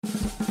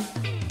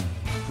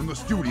from the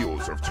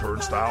studios of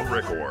Turnstile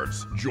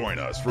Records. Join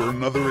us for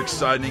another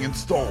exciting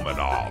installment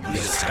of The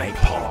Escape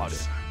Pod.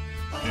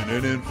 In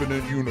an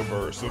infinite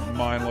universe of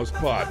mindless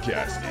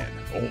podcasting,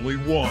 only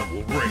one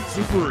will reign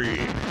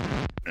supreme.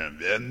 And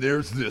then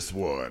there's this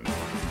one.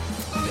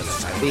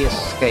 The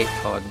Escape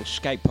Pod.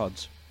 Escape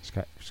Pods.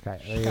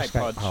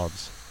 Escape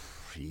pods.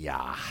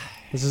 Yeah.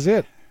 This is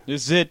it.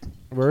 This is it.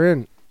 We're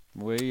in.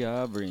 We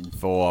are in.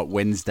 For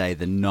Wednesday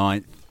the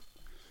 9th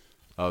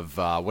of,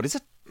 what is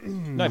it?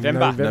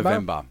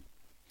 November.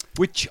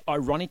 Which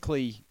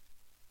ironically,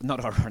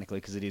 not ironically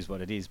because it is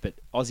what it is, but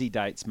Aussie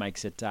dates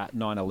makes it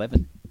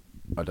 9/11.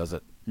 Oh, does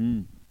it?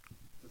 9th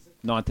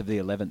of the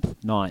 11th.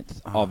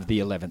 9th of the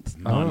 11th.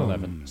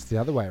 9/11. It's the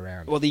other way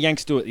around. Well, the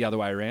Yanks do it the other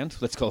way around.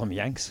 Let's call them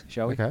Yanks,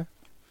 shall we? Okay.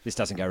 This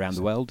doesn't go around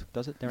the world,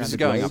 does it? They're This around is the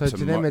going globe. up So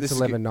to them this it's is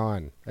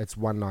 11-9. It's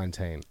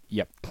 119.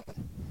 Yep.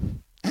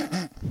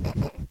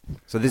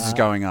 So this is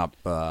going up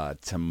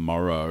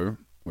tomorrow.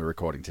 We're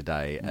recording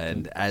today,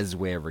 and as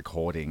we're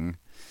recording,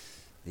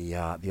 the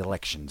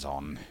election's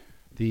on.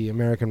 The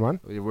American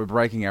one. We're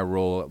breaking our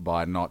rule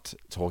by not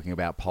talking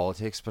about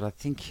politics, but I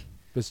think,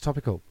 It's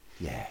topical.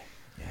 yeah.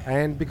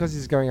 And because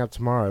it's going up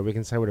tomorrow, we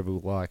can say whatever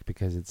we like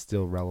because it's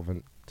still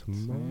relevant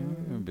tomorrow.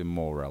 It'll be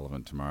more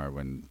relevant tomorrow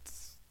when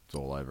it's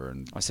all over.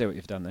 And I see what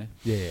you've done there.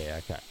 Yeah,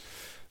 okay.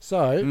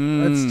 So,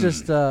 let's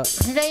just...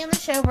 Today on the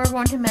show, we're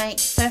going to make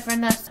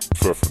pfeffernuss.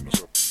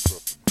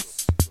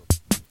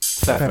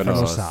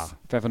 Pfeffernussa.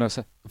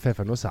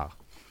 Pfeffernussa.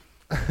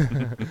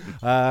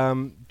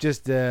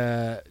 Just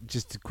a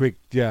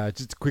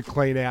quick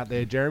clean out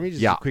there, Jeremy.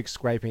 Just Yeah. a quick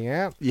scraping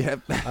out. yep.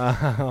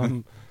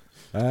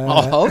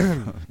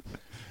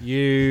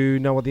 You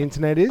know what the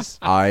internet is?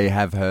 I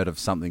have heard of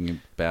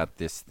something about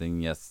this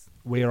thing, yes.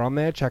 We're on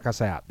there. Check us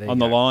out. There On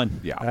you the go. line.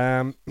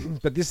 Yeah.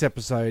 But this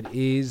episode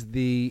is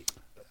the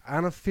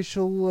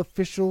unofficial.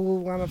 It's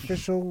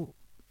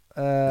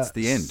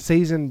the end.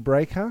 Season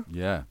breaker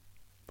Yeah.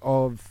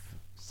 of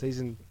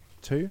season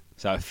 2.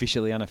 So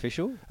officially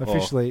unofficial? Or-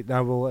 Officially,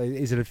 no. Well,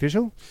 is it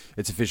official?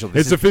 It's official.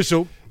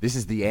 official. This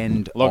is the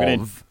end Log it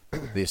in. of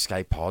the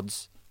Escape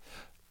Pods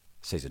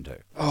Season 2.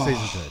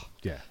 Season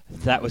 2. Yeah.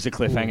 That was a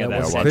cliffhanger. Ooh,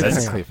 that was was a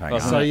That's cliffhanger. cliffhanger.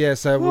 Wasn't So it? yeah,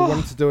 so we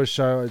wanted to do a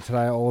show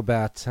today all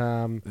about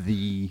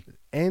The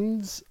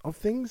ends of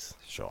things,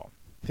 sure.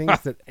 things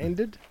that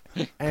ended,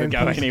 and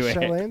go things that anywhere.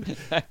 shall end.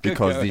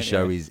 Because go this show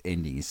anywhere. is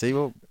ending. You see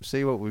what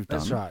we've done?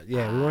 That's right.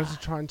 Yeah, we wanted to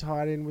try and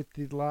tie it in with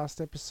the last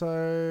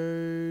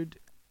episode,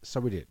 so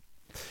we did.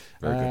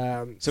 Very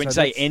good. So when you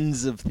say that's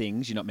ends of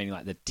things, you're not meaning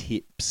like the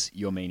tips,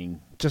 you're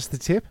meaning just the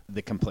tip.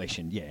 the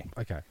completion. Yeah,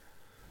 Okay.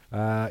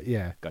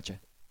 Yeah. gotcha.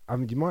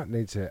 You might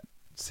need to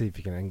see if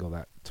you can angle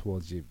that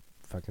towards your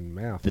fucking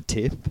mouth. The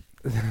tip?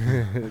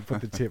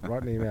 Put the tip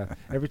right in your mouth.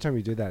 Every time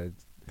you do that,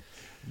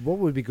 what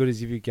would be good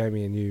is if you gave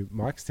me a new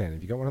mic stand.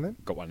 Have you got one of them?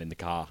 Got one in the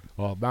car.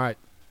 Oh, mate.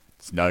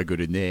 It's no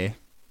good in there.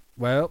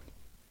 Well,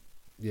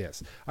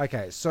 yes.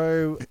 Okay,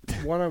 so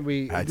why don't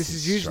we... That's this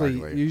is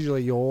struggling.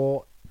 usually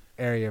your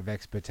area of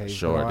expertise.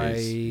 Sure but it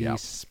is, I yep.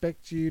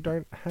 suspect you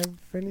don't have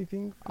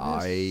anything for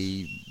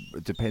this?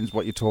 It depends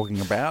what you're talking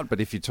about, but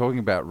if you're talking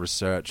about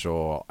research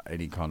or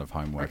any kind of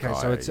homework, Okay,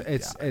 so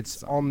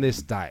it's on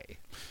this day.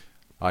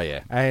 Oh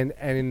yeah. And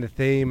in the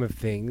theme of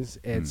things,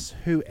 it's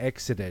who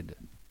exited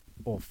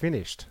or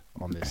finished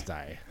on this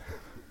day.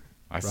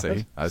 I Right?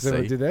 see. I See what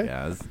I see. did there?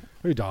 Yeah,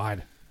 Who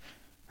died,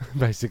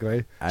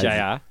 basically.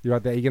 JR? You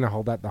right there? You going to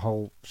hold that the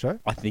whole show?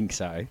 I think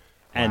so.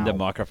 And Wow. a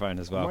microphone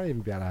as I well. might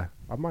even be able to,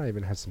 I might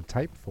even have some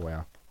tape for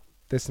you.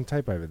 There's some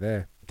tape over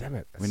there. Damn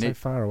it. It's We so need-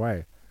 far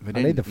away. We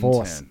I need the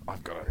force. intern.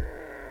 I've got it.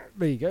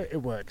 There you go. It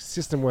works.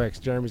 System works.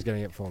 Jeremy's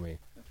getting it for me.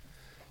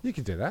 You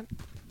can do that.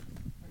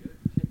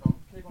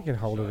 You can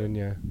hold it in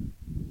your...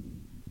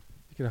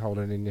 You can hold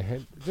it in your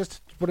head.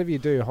 Just whatever you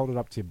do, hold it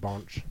up to your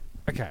bunch.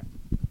 Okay.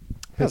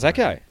 How's that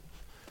go?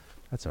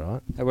 That's all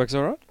right. That works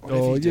all right?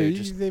 Whatever you do,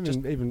 just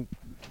even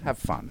have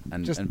fun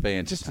and be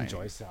entertained. just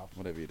enjoy yourself.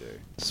 Whatever you do.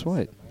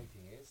 Sweet.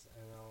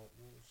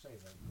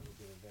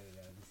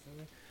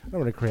 I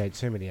don't want to create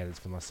too many edits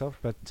for myself,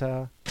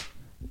 but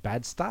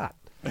bad start.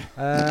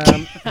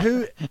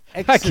 Who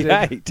exited?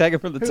 Okay, take it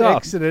from the Who top.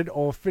 exited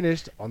or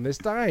finished on this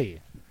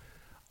day?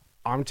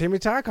 I'm Timmy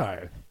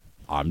Taco.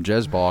 I'm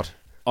Jezbot.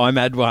 I'm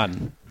Ad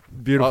One.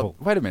 Beautiful.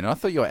 Oh, wait a minute. I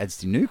thought you were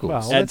Adsty Nookles.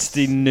 Well,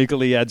 Adsty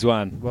Nucley Ads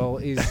One. Well,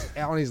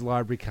 on his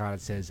library card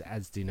it says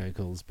Adsty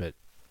Nookles, but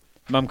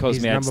Mum calls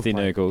his me number Adsty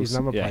plate- Nookles. His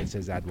number Yeah. plate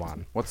says Ad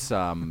One. what's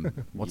Yeah,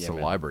 the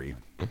man. library?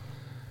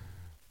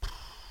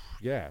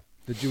 Yeah,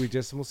 the Dewey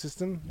Decimal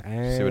System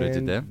and See what I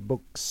did there?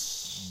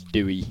 books.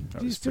 Dewey. That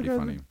Do you was still pretty go?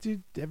 funny. Do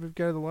you ever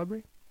go to the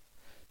library?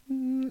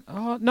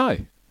 Oh, no.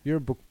 You're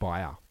a book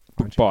buyer.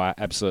 Book aren't you? buyer,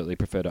 absolutely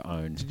prefer to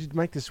own. Did you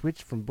make the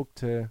switch from book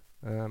to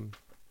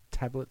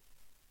tablet,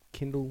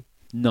 Kindle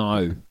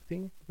No.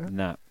 thing? No?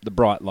 Nah. The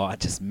bright light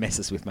just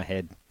messes with my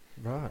head.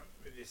 Right.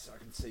 With this, I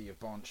can see your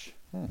bunch.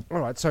 All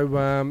right. So You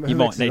who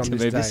might exited need on to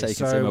move this day? so you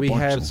can see my we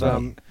bunch have as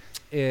well.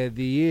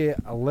 the year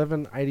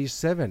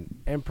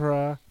 1187,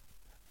 Emperor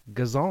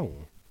Gazong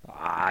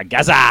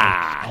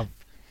Gaza! of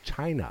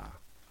China.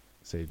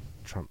 See,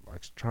 Trump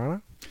likes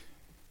China.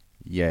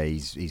 Yeah,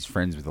 he's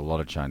friends with a lot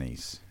of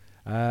Chinese.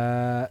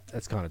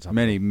 That's kind of tough.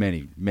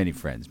 Many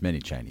friends, many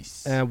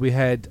Chinese. We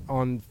had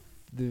on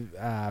the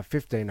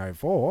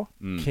 1504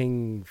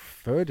 King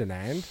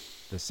Ferdinand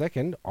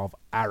II of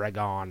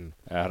Aragon.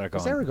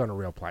 Was Aragon a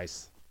real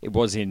place? It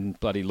was in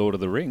bloody Lord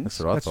of the Rings. That's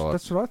what I thought.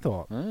 That's what I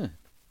thought. Ah.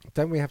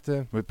 Don't we have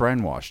to? We're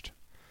brainwashed.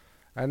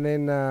 And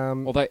then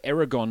Although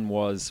Aragorn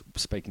was,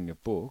 speaking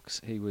of books,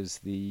 he was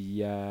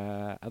the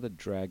other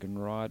dragon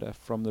rider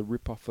from the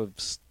rip-off of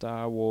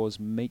Star Wars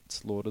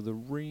meets Lord of the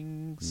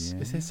Rings.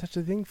 Yeah. is there such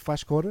a thing?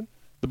 Flash Gordon?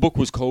 The book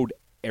was called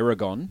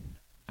Aragon.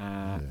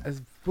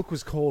 The book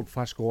was called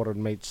Flash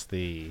Gordon meets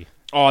the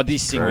Oh,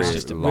 this thing was Very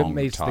just a long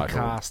meets title. the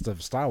cast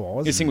of Star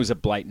Wars. This thing was a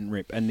blatant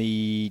rip, and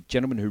the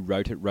gentleman who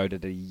wrote it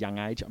at a young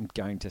age. I'm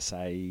going to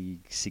say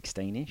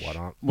 16-ish. Why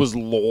not? Was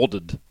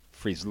lauded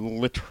for his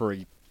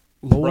literary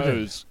Lauded.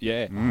 prose.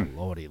 Yeah, Oh,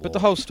 lordy, but the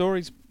lord. whole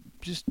story's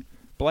just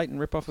blatant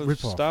rip-off of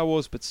Rip-off. Star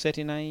Wars, but set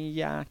in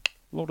a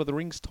Lord of the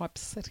Rings type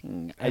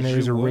setting. And as there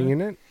is you a were. ring in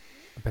it.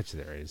 I bet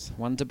you there is.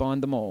 One to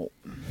bind them all.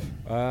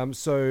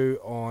 So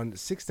on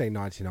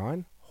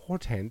 1699,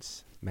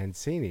 Hortense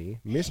Mancini,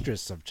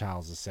 mistress of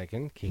Charles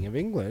II, King of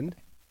England,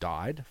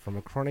 died from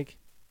a chronic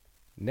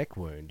neck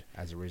wound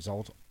as a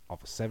result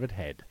of a severed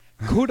head.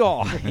 Could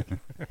I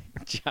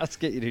just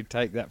get you to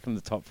take that from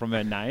the top from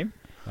her name?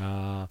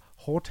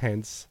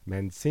 Hortense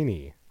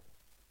Mancini.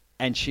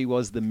 And she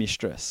was the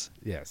mistress.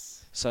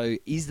 Yes. So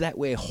is that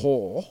where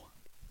whore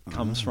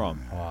comes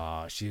from?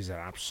 Oh, she's an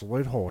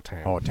absolute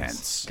Hortense.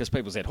 Hortense. Because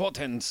people said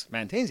Hortense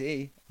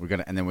Mantenzi. We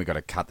got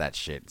to cut that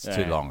shit. It's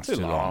Yeah, too long. It's too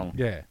long.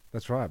 Yeah,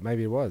 that's right.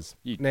 Maybe it was.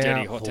 You Now-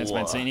 dirty Hortense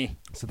Mancini.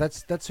 So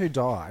that's who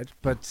died.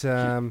 But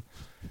From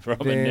a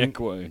then- neck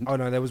wound. oh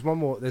no, there was one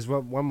more. There's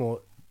one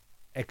more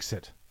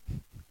exit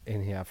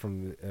in here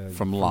from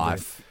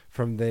life.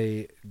 from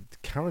the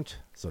current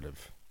sort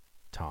of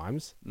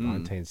times,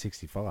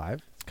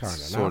 1965. Current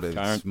Sort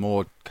enough. of. It's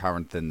more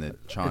current than the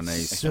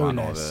Chinese So one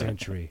or last the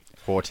century.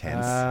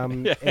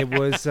 Hortense. It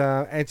was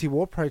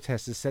anti-war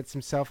protesters sets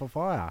himself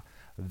afire.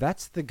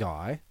 That's the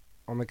guy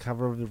on the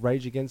cover of the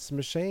Rage Against the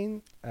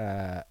Machine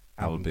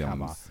album cover.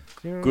 Albums.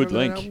 Do you Good remember that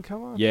link. album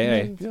cover?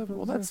 Yeah. Yeah,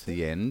 well, that's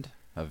the end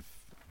of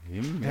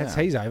him. That's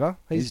yeah. he's over.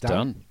 He's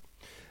done.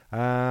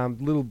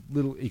 Little.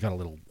 He got a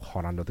little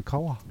hot under the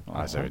collar.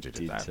 I see what you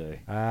did there. too.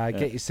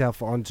 Get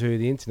yourself onto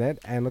the internet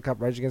and look up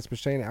Rage Against the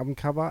Machine album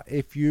cover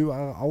if you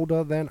are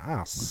older than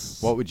us.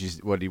 What do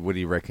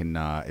you reckon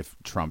if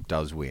Trump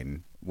does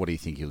win? What do you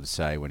think he'll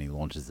say when he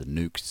launches the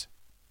nukes?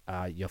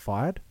 You're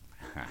fired.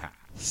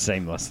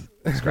 Seamless.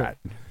 That's great.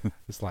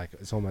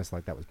 It's almost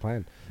like that was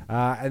planned.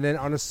 And then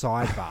on a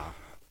sidebar,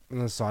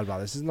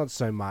 this is not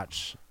so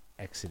much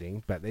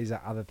exiting, but these are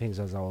other things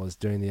as I was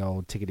doing the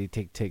old tickety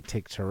tick tick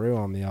tick taroo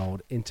on the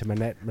old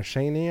internet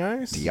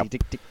machinios. Yep.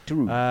 Tick, tick, tick,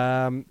 They're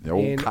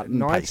all In cut and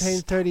paste.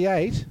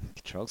 1938,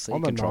 Control C,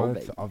 on the Control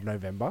 9th V. of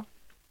November,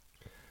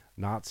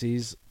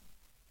 Nazis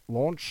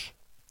launch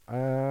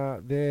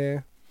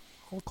their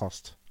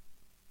Holocaust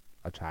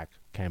attack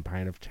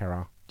campaign of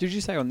terror Did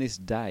you say on this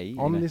day?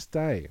 on this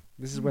day.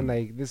 This is when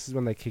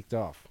they kicked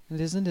off. And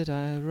isn't it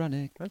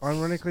ironic?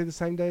 Ironically, the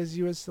same day as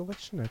U.S.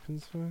 election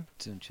opens.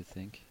 Don't you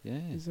think? Yeah.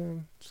 Is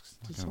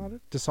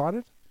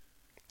decided?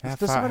 How It's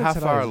far, decided how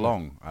today, far isn't it?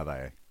 along are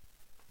they?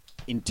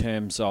 In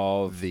terms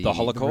of The the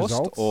Holocaust,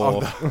 results?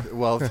 or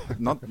Well,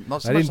 not so They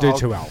much didn't do the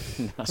too whole-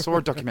 well. I saw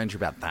a documentary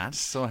about that.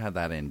 Saw how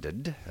that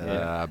ended.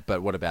 Yeah.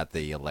 But what about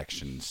the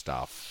election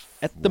stuff?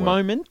 at the What-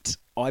 moment,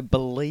 I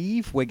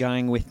believe we're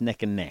going with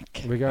neck and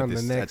neck. We're going At the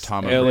this- at next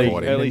time of Early-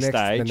 recording. early the next,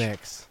 stage. The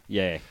next.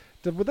 Yeah,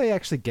 Would they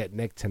actually get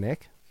neck to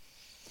neck?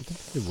 I don't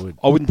think they would.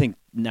 I wouldn't think.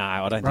 No,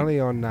 I don't think.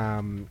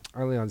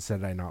 Only on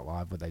Saturday Night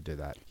Live would they do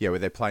that. Yeah, where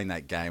they're playing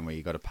that game where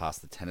you got to pass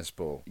the tennis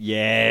ball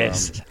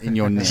Yes, in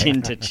your neck,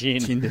 chin to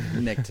chin.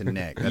 neck to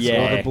neck. That's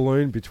Yeah. what- Or the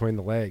balloon between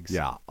the legs.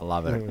 yeah, I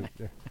love it.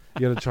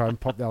 You got to try and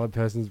pop the other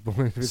person's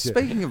balloon. with your-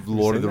 Speaking of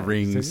Lord of seen the that?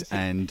 You seen Rings this?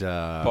 and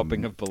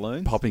Popping of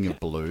balloons. popping of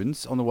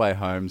balloons, on the way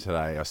home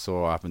today, I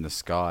saw up in the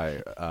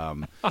sky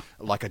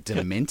like a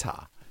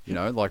Dementor. You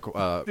know, like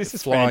This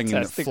is flying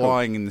fantastical.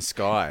 flying in the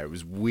sky. It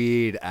was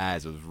weird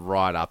as it was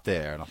right up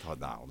there, and I thought,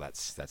 no,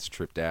 that's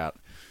tripped out.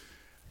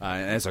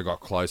 And as I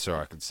got closer,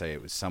 I could see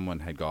it was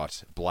someone had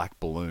got black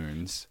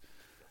balloons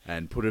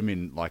and put them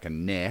in like a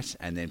net,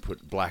 and then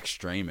put black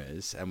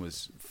streamers, and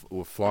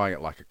were flying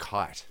it like a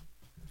kite.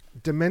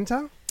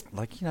 Dementor?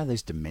 Like, you know,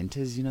 those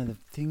Dementors, you know, the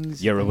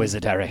things. You're a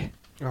wizard, Harry.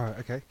 Oh,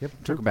 okay. Yep.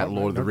 Talk about Oh,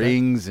 Lord of the okay.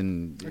 Rings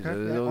and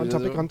Okay. Yeah, on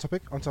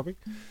topic.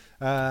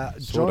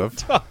 Sort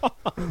of.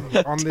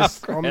 On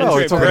this. On Oh,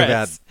 we're this talking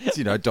Breath. about,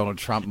 you know, Donald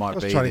Trump I might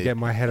was be. trying to the- get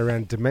my head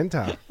around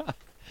Dementor.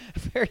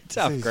 Very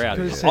tough Says- crowd.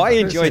 could've said- I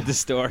could've enjoyed said- the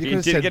story. You You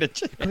could didn't have get a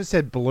said, could have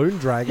said Balloon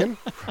Dragon.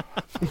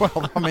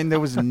 Well, I mean, there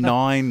was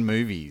 9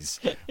 movies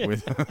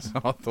with. So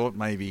I thought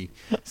maybe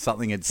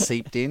something had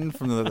seeped in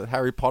from the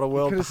Harry Potter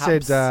world. Could have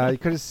perhaps. said. You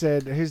could have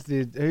said, "Who's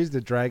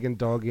the dragon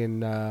dog in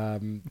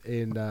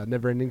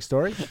Neverending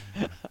Story?"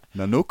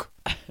 Nanook.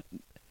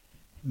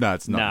 No,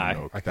 it's not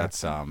No. Nanook. Okay.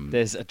 That's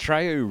There's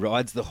Atreyu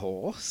rides the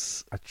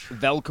horse.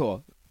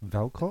 Velcor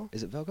Velcro?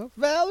 Is it Velcro?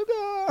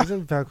 Velcro!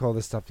 Isn't Velcro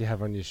the stuff you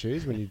have on your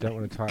shoes when you don't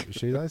want to tie up your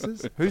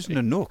shoelaces? Who's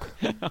Nanook?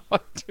 I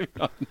do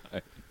not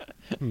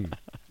know.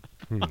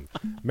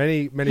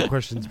 Many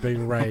questions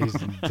being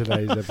raised in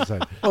today's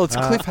episode. Well, it's a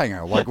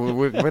cliffhanger. Like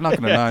we're not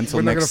going to know until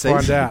We're not next going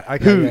to season. find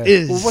out.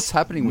 Okay, yeah. Well, what's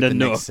happening with the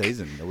Nanook? next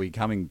season? Are we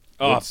coming?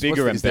 Oh,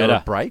 bigger and is there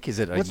better. a break? Is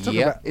it a Let's talk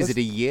year? about- Is let's- it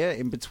a year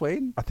in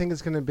between? I think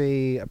it's going to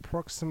be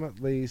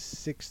approximately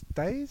 6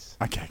 days.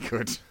 Okay,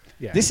 good.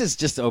 Yeah. This has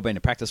just all been a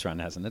practice run,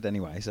 hasn't it?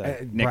 Anyway, so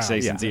next well,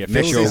 season's the yeah.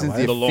 official, Next season's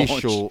the the launch.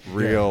 official,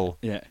 real.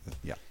 Yeah.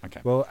 Yeah. Okay.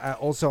 Well,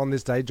 also on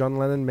this day, John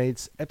Lennon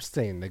meets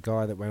Epstein, the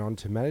guy that went on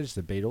to manage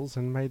the Beatles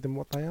and made them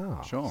what they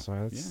are. Sure.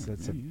 So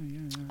that's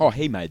Oh,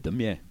 he made them.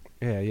 Yeah,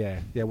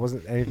 yeah. It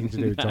wasn't anything to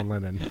do with John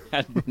Lennon.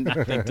 had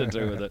nothing to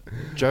do with it.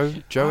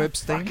 Joe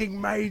Epstein. Fucking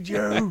made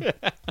you.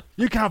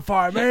 You can't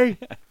fire me.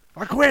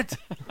 I quit.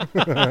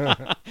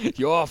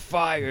 You're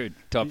fired.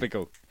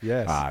 Topical.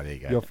 Yes. Ah, there you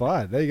go. You're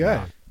fired. There you go.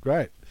 Yeah.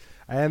 Great.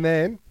 And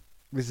then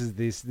this is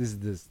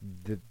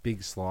the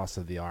big slice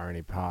of the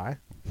irony pie.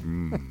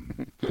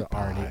 The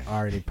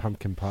irony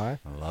pumpkin pie.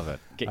 I love it.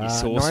 Get your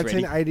sauce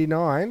ready.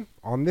 1989.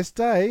 On this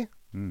day,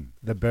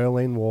 the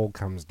Berlin Wall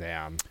comes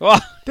down. Oh,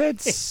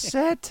 That's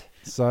set.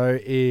 So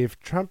if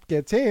Trump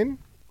gets in,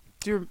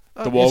 the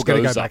it's wall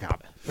going to goes go up. back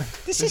up.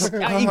 This is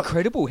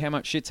incredible how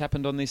much shit's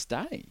happened on this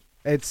day.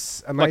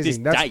 It's Like this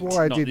amazing. That's date,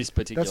 why I not did. this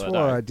particular That's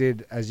why day. I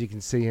did, as you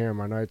can see here in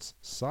my notes,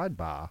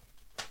 sidebar.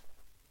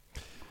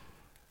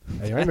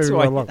 Anyway, That's moving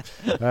why- right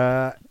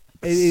along.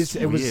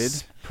 It was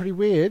Weird. pretty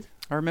weird.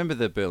 I remember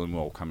the Berlin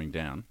Wall coming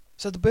down.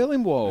 So the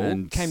Berlin Wall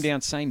And came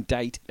down same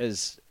date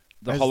as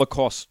the As-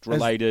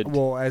 Holocaust-related.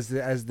 As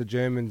the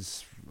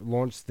Germans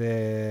launched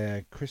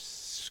their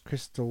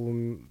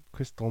Kristallnacht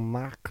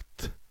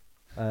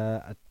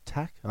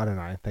attack. I don't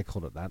know. They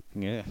called it that.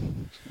 Yeah.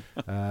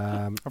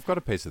 I've got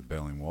a piece of the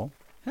Berlin Wall.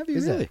 Have you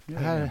Is really? it?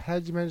 How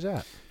did you manage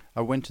that?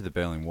 I went to the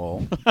Berlin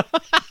Wall.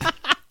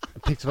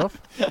 Picked it off.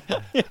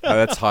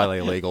 That's highly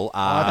illegal.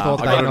 I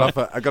thought I they got it not-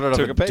 off. I got it off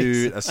Took a a piece.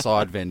 dude, a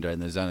side vendor,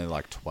 and there's only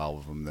like 12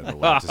 of them that are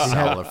allowed to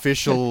sell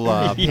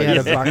official. He had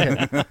a pieces.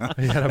 bucket.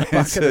 He had a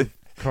bucket of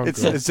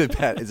concrete.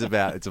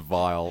 It's a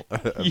vial.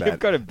 You've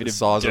got a bit the of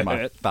size of my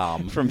dirt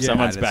thumb from and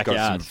someone's it's got some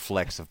backyard.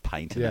 flecks of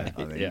paint in Yeah. it.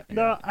 I think. Yeah.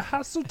 Now, I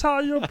have to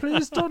tell you,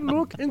 please don't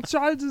look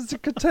inside the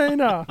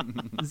container.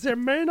 There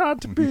may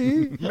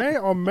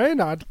or may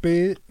not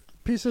be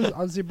pieces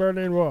of the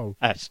Berlin Wall.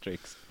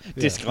 Asterisks.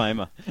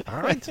 Disclaimer.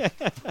 All right.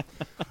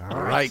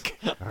 Rake.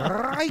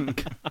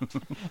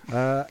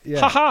 Yeah.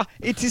 Haha!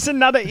 It is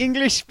another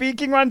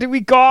English-speaking one that we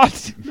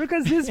got. Look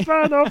at this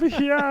man over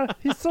here.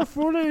 He's so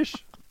foolish.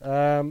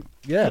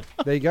 Yeah,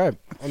 there you go.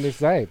 On this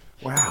day.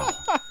 Wow.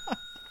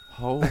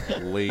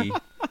 Holy.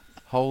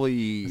 a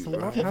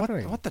lot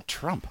happening. What the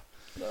Trump?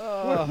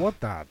 What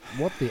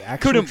the actual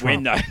Couldn't Trump.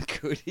 win though,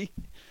 could he?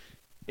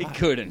 He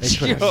couldn't. He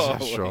couldn't, Sure.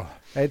 Sure.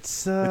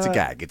 It's It's a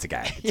gag. It's a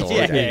gag. It's all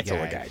Yeah. a gag. It's Yeah.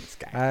 all a gag. It's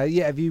a gag.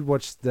 yeah, have you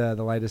watched the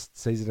latest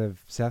season of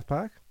South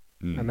Park?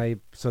 Mm. And they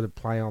sort of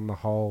play on the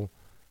whole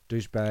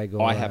douchebag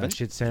or I haven't.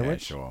 shit Yeah,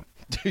 sandwich. sure.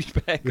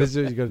 Douchebag. Because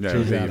you've got to No,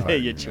 choose yeah, out of They're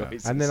it. your Yeah.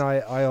 choices. And then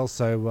I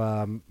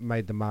also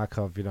made the mark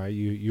of,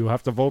 you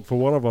have to vote for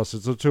one of us.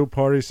 It's a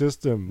two-party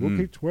system. We'll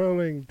keep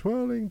twirling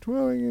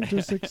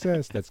into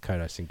success. That's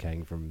Kodos and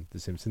Kang from The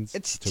Simpsons.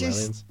 It's Two just-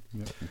 aliens.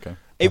 Yeah, okay.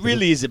 It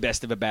really is the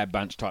best of a bad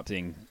bunch type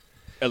thing.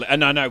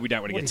 And I know we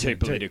don't want to What get are you too gonna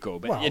do? political,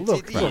 but Well, it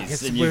look,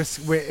 is. And you-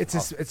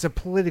 it's a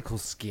political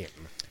skim.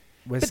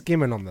 We're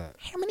skimming on the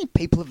how many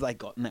people have they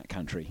got in that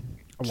country?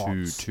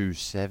 lots.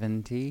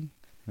 270,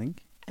 I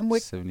think. And we're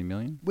 70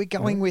 million.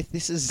 going with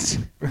this is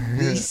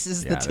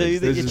the Yeah, two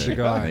that this you is the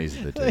guy. These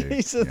are the two.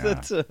 These are the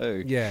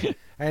two. Yeah,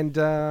 and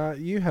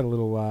you had a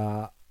little.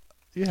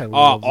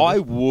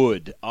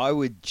 I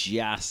would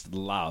just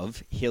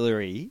love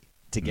Hillary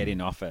to get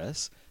in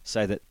office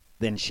so that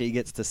then she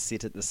gets to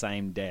sit at the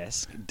same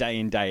desk day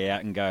in, day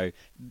out and go,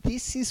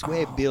 this is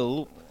where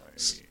Bill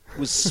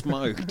was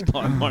smoked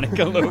by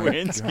Monica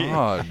Lewinsky.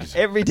 God.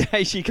 Every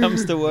day she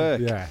comes to work.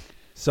 Yeah.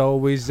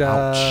 So is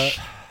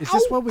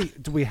this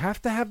what do we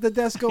have to have the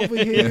desk over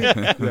here?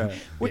 Yeah.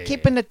 We're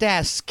keeping the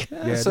desk. Yeah,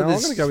 no, I'm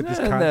going to go with this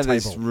card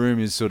This table. room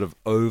is sort of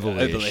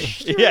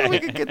ovalish. Ovally. Yeah. We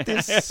could get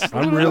this.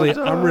 I'm really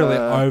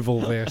oval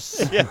this.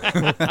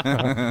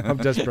 I'm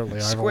desperately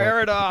oval.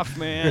 Square it off,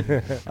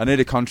 man. I need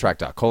a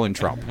contractor. Call in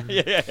Trump.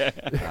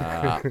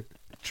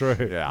 True.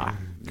 Yeah.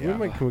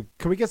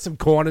 Can we get some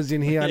corners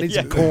in here? I need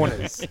some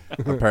corners.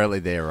 Apparently,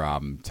 they're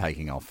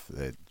taking off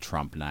the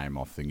Trump name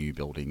off the new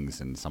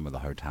buildings and some of the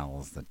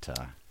hotels that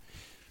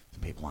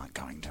people aren't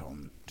going to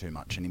them too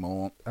much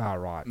anymore. Ah,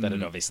 right.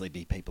 That'd obviously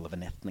be people of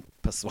an ethnic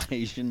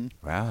persuasion.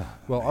 Wow.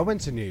 Well, I went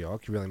to New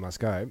York. You really must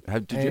go.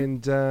 Did you?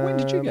 And When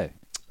did you go?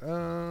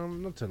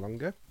 Not too long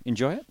ago.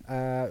 Enjoy it?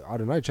 I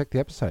don't know. Check the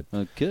episode.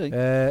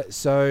 Okay.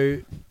 So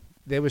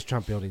there was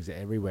Trump buildings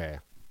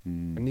everywhere,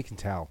 and you can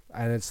tell.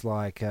 And it's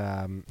like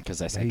Because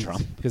they say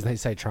Trump. because they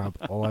say Trump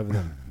all over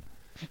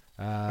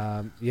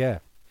them. Yeah,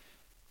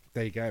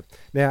 there you go.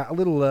 Now a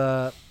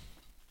little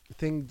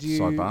thing.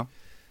 Sidebar.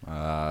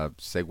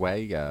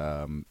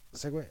 Segue.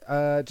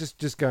 Segue.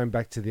 Just going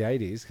back to the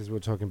 80s, because we were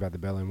talking about the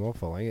Berlin Wall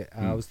falling.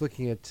 I was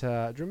looking at, do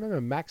you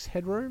remember Max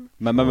Headroom?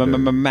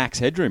 Max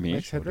Headroom here.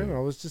 Max Headroom. I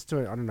was just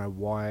doing, I don't know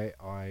why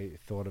I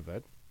thought of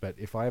it, but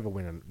if I ever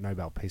win a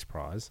Nobel Peace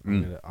Prize,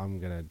 I'm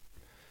gonna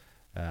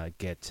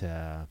get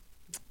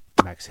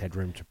Max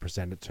Headroom to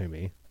present it to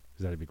me,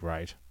 because that'd be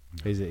great.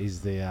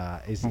 He's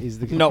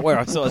the Not where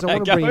I saw 'cause that I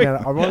want to bring him going.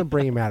 out. I want to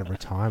bring him out of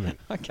retirement.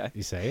 Okay.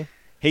 You see,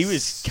 He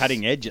was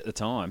cutting edge at the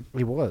time.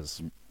 he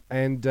was,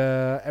 and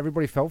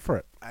everybody fell for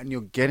it. And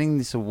you're getting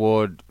this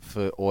award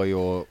for all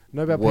your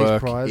Nobel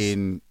work Peace Prize.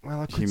 in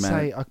Well, I could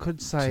humanitarian-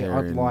 say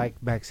I'd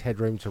like Max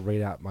Headroom to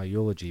read out my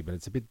eulogy, but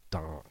it's a bit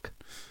dark.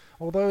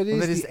 Although it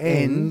is the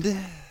end.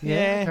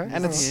 Yeah, okay.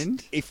 and it's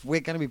End. if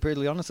we're going to be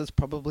brutally honest, it's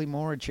probably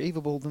more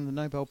achievable than the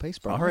Nobel Peace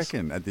Prize. I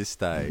reckon at this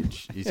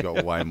stage he's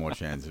got way more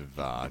chance of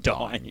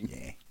dying.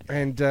 Yeah.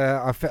 And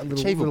I found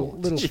Achievable.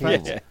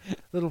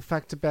 little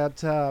fact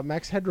about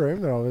Max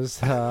Headroom that I was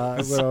when I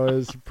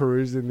was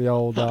perusing the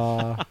old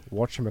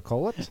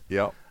whatchamacallit.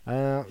 Yep.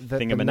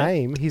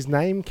 Thingamanet. His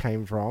name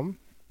came from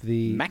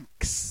the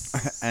Max.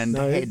 And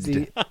No, head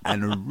the-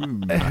 and a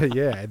room.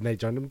 yeah, and they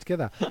joined them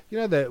together. You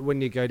know that when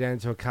you go down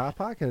to a car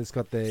park and it's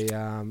got the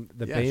Yeah,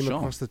 beam sure.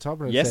 across the top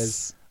and it Yes.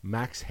 says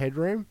Max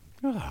Headroom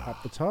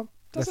up the top.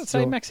 Does That's it say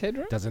your- Max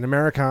Headroom? Does in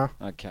America.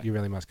 Okay. You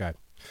really must go.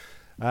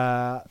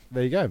 There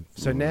you go.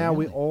 So now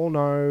we all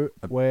know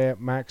where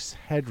Max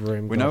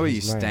Headroom. We got know where you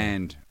his name.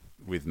 stand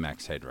with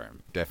Max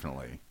Headroom.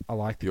 Definitely. I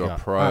like the You're guy.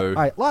 pro.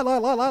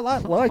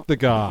 Like the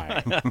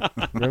guy.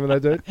 Remember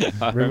that dude?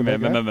 I that guy?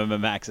 remember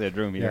Max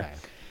Headroom here.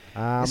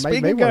 Yeah. Maybe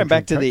Speaking wanna of going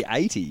back to drink the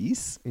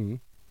 80s, Mm.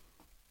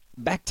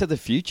 Back to the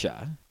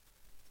Future,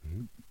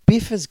 Mm-hmm.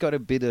 Biff has got a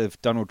bit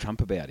of Donald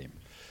Trump about him.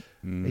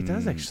 He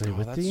does actually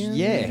with the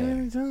yeah.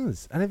 he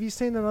does. And have you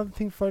seen another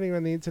thing floating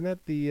around the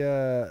internet?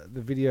 The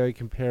video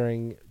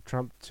comparing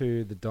Trump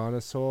to the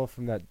dinosaur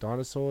from that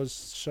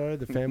dinosaurs show,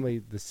 the family,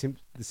 the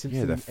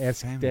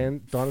Simpson-esque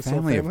dinosaur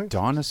family family. of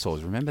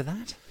dinosaurs. Remember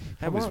that?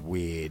 That was might-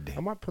 weird. I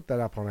might put that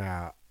up on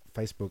our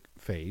Facebook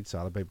feed so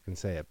other people can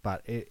see it.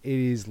 But it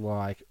is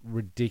like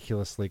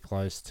ridiculously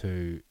close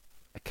to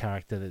a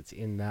character that's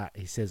in that.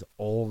 He says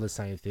all the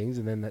same things,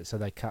 and then so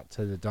they cut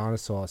to the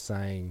dinosaur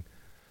saying.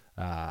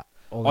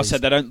 All I these-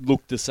 said they don't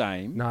look the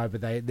same. no,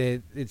 but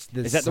it's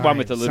the Is that the one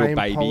with the little same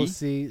baby?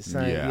 Policy,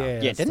 same, Yeah. yeah, Yeah,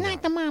 that's the didn't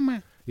like the one.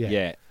 mama.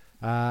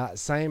 Yeah.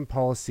 Same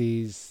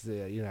policies.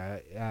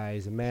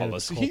 He's a man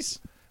Policies?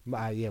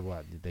 yeah,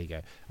 well, there you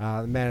go.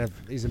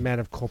 He's a man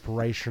of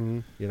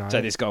corporation. You know.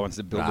 So this guy wants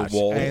to build Nah, a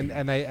wall.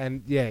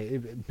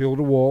 Build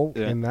a wall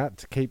Yeah. in that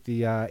to keep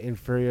the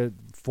inferior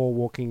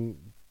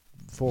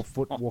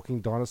 4-foot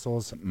walking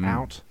dinosaurs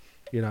out.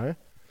 You know.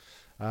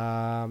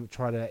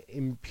 Try to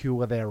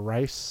impure their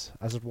race,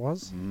 as it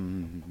was.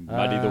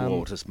 Muddy the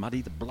waters.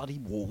 Muddy the bloody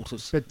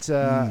waters. But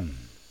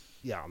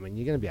yeah, I mean,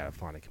 you're going to be able to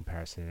find a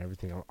comparison and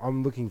everything.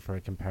 I'm looking for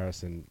a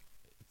comparison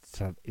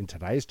in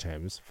today's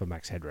terms for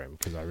Max Headroom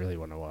because I really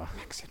want to.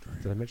 Max Headroom.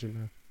 Did I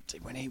mention? See,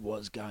 when he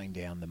was going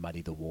down the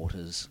Muddy the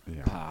Waters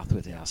Yeah. path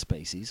with our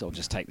species, I'll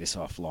just take this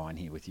offline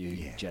here with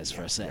you, Jazz,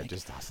 for a sec.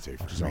 Just us two.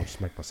 I'll just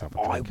make myself a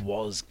I drink.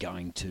 was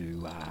going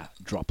to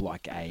drop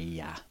like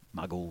a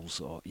Muggles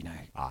or,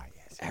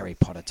 Yes. Harry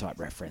Potter type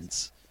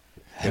reference.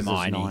 There's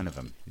Hermione. 9 of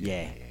them.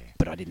 Yeah,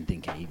 but I didn't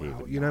think he would.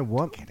 Well, you know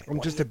what? I'm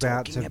What just are you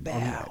about talking to.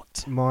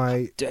 about?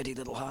 My Dirty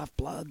little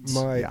half-bloods.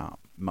 my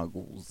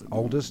Muggles. and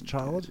oldest all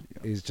child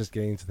that, yeah. is just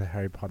getting into the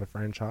Harry Potter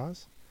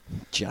franchise.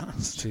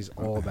 Just. She's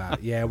all about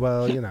it. Yeah,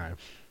 well, you know.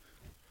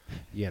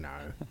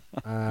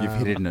 You've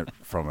hidden it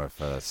from her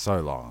for so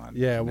long.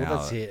 Yeah, well, Now-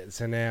 that's it.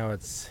 So now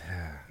it's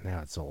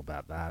all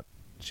about that.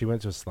 She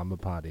went to a slumber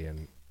party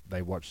and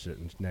they watched it,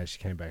 and now she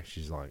came back.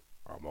 She's like,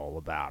 I'm all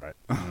about it.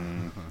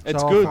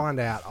 It's so good.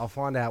 I'll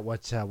find out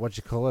what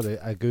you call it.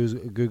 A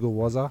Google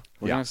Wazza.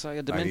 We're Yeah. going to say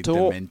a Maybe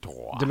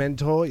Dementor.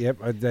 Dementor. Yep,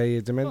 a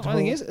Dementor. I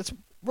think it's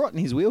right in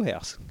his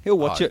wheelhouse. He'll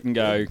watch it and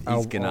go, He's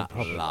I'll gonna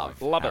probably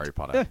love it. Harry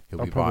Potter. Yeah. He'll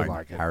I'll be probably buying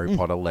like it. Harry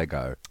Potter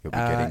Lego. He'll be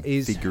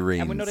getting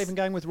figurines. and we're not even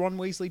going with Ron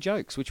Weasley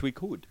jokes, which we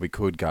could. We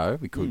could go.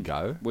 We could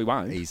go. We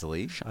won't.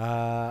 Easily.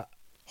 What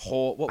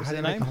was how do her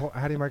you make name?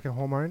 how do you make a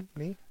hormone?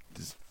 Me?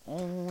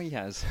 Oh, he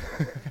has.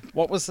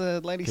 What was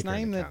the lady's Kick her in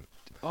name? the That. cunt.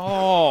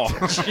 Oh,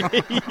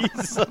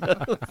 jeez.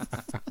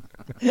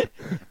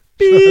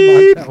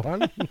 Like that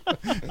one.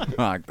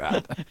 like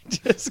that.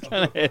 Just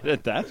going to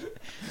edit that.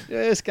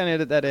 Just going to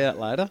edit that out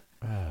later.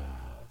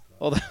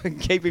 Although, in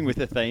keeping with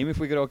the theme, if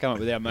we could all come up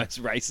with our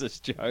most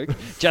racist joke,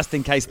 just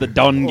in case the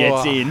Don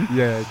gets in.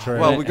 Yeah, true.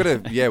 Well, we got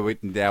to. Yeah,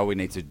 now we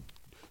need to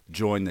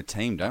join the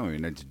team, don't we? We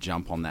need to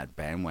jump on that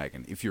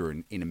bandwagon. If you're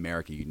in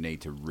America, you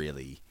need to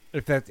really.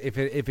 if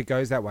it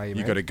goes that way,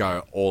 You got to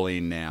go all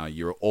in now.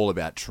 You're all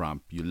about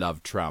Trump. You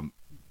love Trump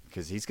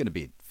because he's going to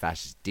be a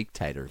fascist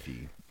dictator if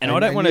you. And And- I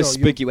don't and want to you're-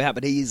 spook you out,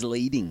 but he is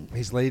leading.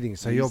 He's leading,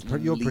 so He's you're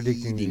predicting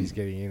that leading. he's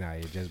getting in, are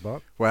you,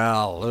 Jezbot?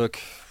 Well, look,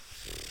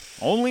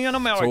 Only in it's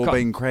America. all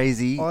been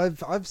crazy.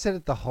 I've said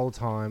it the whole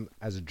time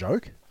as a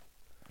joke,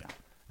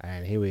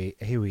 And here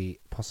we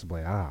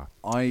possibly are.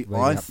 I Leading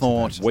up to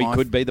thought We I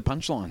could be the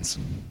punchlines.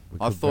 We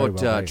I could very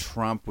thought well be.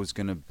 Trump was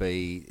going to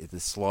be the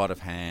sleight of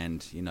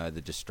hand,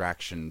 the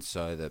distraction,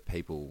 so that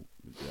people,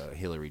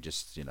 Hillary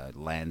just,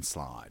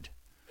 landslide.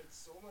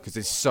 Because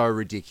it's so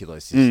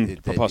ridiculous.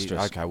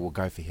 Preposterous. Okay, we'll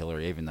go for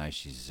Hillary, even though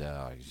she's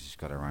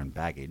got her own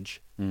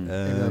baggage. Even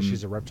though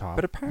she's a reptile.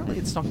 But apparently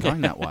it's not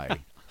going that way.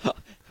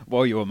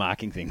 While you were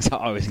marking things,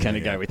 I was going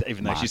to go with,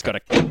 even though she's got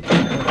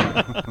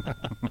a...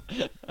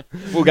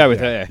 We'll go with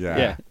her.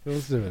 Yeah.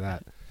 Let's do with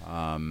that.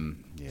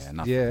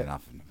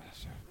 Nothing.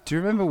 Do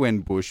you remember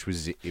when Bush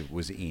was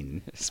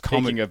in?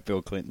 Speaking of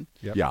Bill Clinton,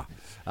 Yep. Yeah.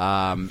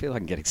 I feel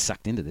like I'm getting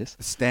sucked into this.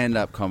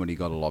 Stand-up comedy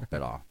got a lot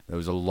better. There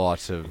was a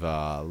lot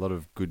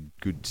of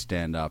good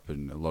stand-up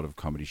and a lot of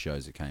comedy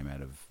shows that came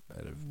out of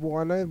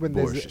Well, I know when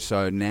Bush. there's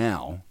So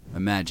now,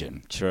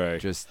 imagine. True.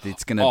 Just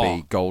it's going to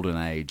be golden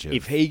age.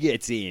 If he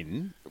gets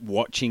in,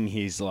 watching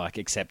his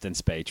acceptance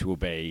speech will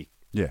be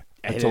yeah,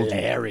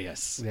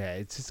 hilarious.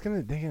 they're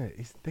gonna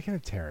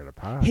tear it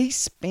apart. He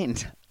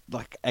spent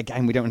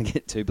again, we don't want to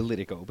get too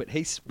political, but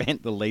he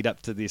spent the lead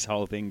up to this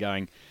whole thing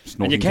going,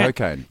 Snorting and you can't,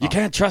 cocaine. You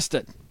can't trust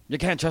it. You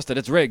can't trust it.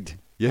 It's rigged.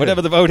 Yeah,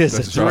 Whatever the vote is,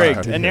 that's it's right.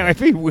 rigged. And now if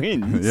he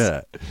wins,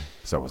 Yeah.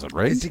 So was it Is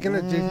rigged? he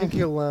gonna? Do you think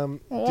he'll? Do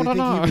you think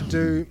he would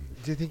do?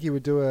 Do you think he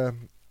would do a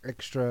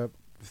extra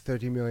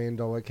 $30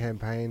 million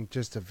campaign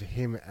just of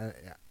him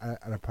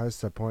and a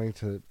poster pointing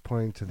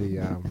to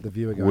the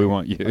viewer going, We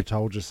want you. I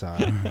told you so.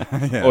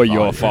 Yeah, or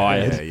you're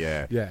fired. fired.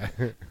 Yeah. Yeah.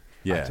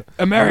 Yeah.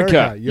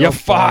 America, you're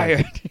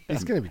fired.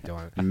 He's gonna be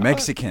doing it.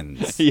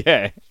 Mexicans,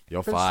 Yeah.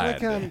 you're But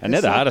fired. And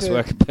they're the hardest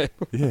working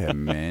people. Yeah,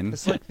 man.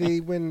 It's like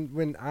when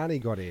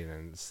Arnie got in,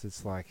 and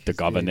it's like The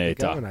governor. The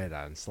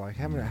governor. It's like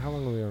how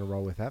long are we gonna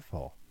roll with that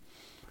for?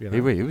 You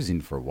know? He was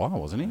in for a while,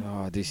 wasn't he?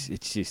 Oh, it's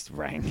just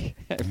rank.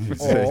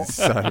 It's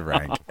so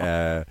rank.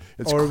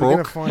 It's Or are we going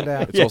to crook. find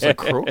out? It's also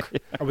crook.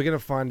 Are we going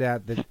to find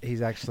out that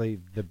he's actually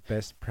the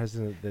best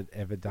president that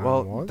ever done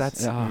Well, was?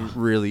 that's Ah.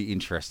 really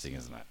interesting,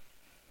 isn't it?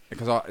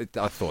 Because I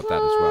thought that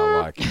as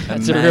well. Like,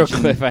 That's a real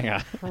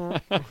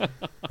cliffhanger.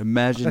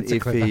 Imagine That's a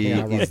if he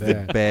cliffhanger right is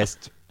there. the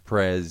best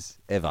prez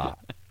ever.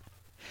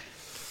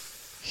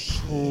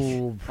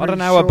 Ooh, I don't pretty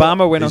know. sure-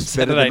 Obama went on He's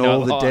better Saturday than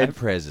all Night the dead Live.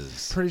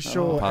 prezes. Pretty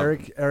sure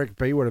pardon. Eric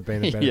B would have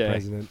been a better Yeah.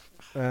 president.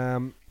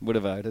 Would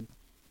have voted.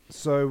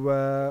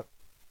 So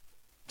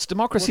It's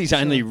democracy's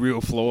What's, only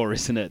real flaw,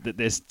 isn't it? That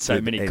there's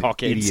so many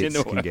cockheads in idiots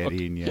the can world. get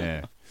in.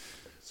 Yeah.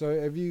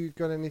 have you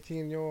got anything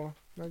in your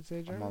notes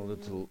there, Joe?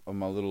 On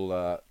my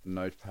little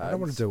notepad. I don't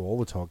want to do all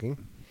the talking.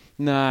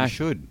 No. You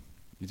should.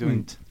 You're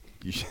doing.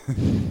 You're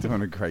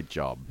doing a great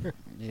job.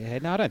 Yeah,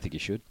 no, I don't think you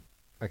should.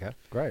 Okay,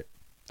 great.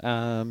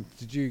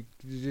 Did you?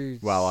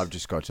 Well, I've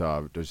just got.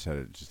 Just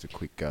had a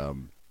quick.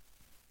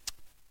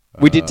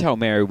 We did tell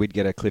Mary we'd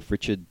get a Cliff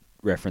Richard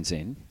reference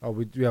in. Oh,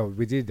 we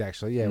did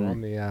actually. Yeah,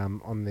 on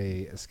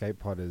the Escape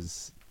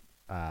Podders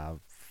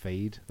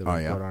feed that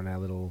we've got on our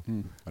little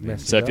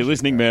message. So if you're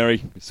listening,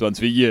 Mary, this one's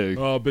for you.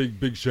 Oh,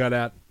 big shout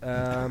out.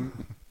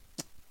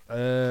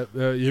 Here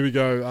we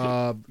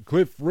go.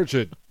 Cliff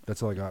Richard.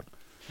 That's all I got.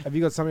 Have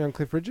you got something on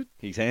Cliff Richard?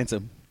 He's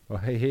handsome. Oh,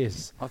 he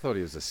is. I thought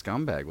he was a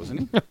scumbag,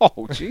 wasn't he?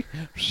 Oh, gee.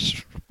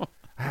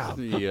 How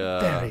Wasn't he,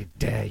 very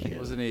dare you?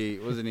 Wasn't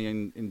he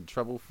in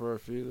trouble for a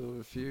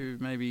few?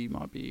 Maybe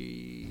might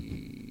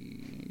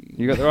be.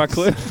 You got the right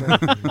Cliff?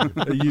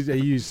 Are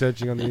you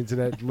searching on the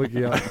internet,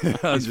 looking up?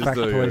 He's fact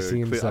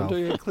policing I'm himself.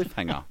 doing a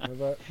cliffhanger.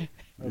 What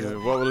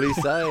What will he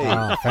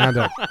say? found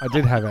it. I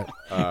did have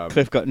it.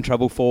 Cliff got in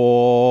trouble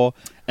for...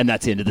 And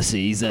that's the end of the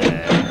season.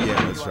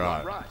 Yeah, that's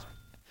right.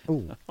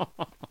 Ooh.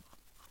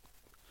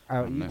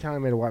 You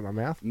telling me to wipe my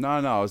mouth? No,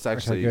 I was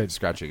actually good.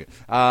 scratching it.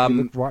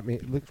 You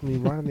looked me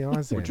right in the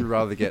eyes. Would you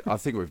rather get? I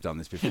think we've done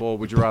this before.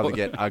 Would you rather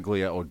get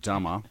uglier or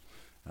dumber?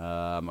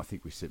 I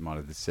think we might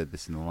have said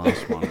this in the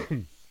last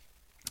one.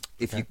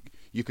 If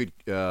you could,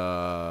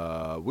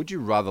 would you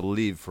rather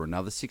live for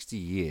another 60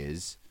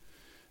 years,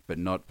 but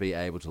not be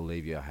able to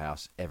leave your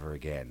house ever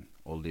again,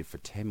 or live for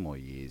 10 more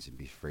years and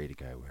be free to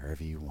go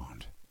wherever you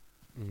want?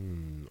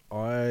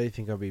 I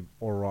think I'll be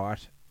all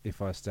right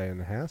if I stay in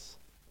the house.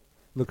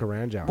 Look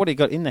around you. What do you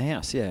got in the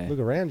house? Yeah. Look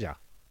around you.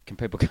 Can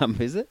people come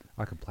visit?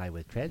 I could play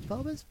with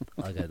Transformers.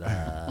 I could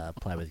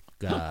play with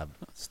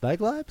snow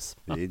globes.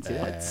 The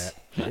internet.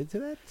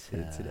 Internet.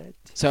 Internet.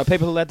 So are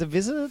people allowed to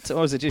visit?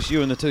 Or is it just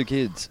you and the two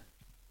kids?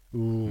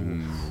 Ooh.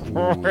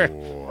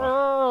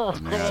 Now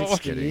it's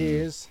 60 getting.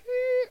 years.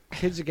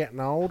 Kids are getting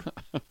old.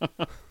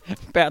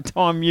 About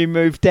time you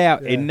moved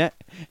out, Yeah. isn't it?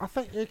 I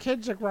think your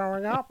kids are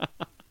growing up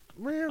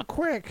real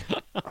quick.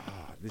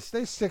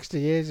 These 60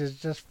 years is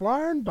just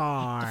flown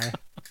by.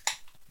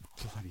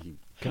 Bloody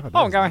God,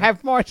 I'm going to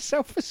have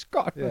myself a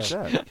Scotch.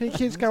 Yeah. Can you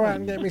kids go out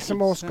and get me some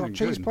more Sounding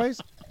Scotch cheese, good.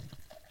 please?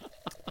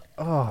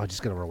 Oh, I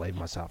just got to relieve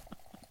myself.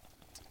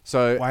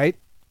 So Wait.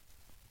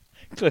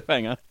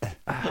 Cliffhanger.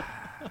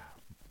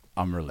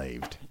 I'm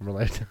relieved. I'm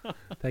relieved.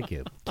 Thank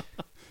you.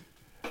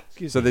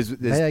 So there's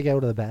May I go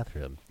to the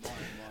bathroom?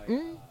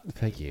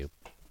 Thank you.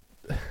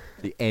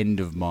 the end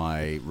of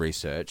my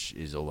research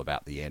is all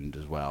about the end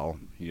as well.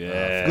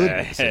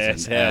 Yes,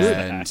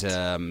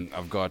 and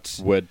I've got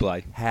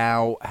wordplay.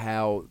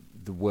 how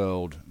the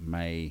world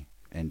may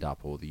end up,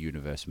 or the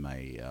universe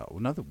may,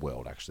 the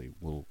world actually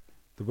will.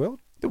 The world?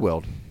 The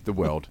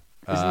world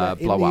Isn't that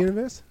in blow the up.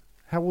 universe?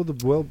 How will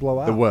the world blow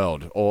up? The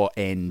world, or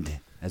end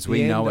as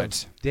we know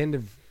it. The end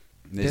of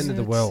This-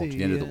 the world.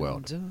 The end of the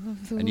world.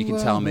 And you can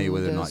tell me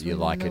whether or not you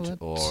like it,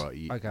 or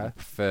you Okay.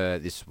 prefer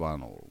this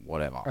one, or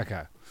whatever.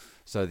 Okay.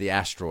 So the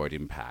asteroid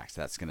impact,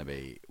 that's going to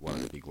be one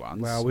of the big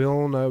ones. Well, we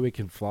all know we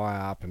can fly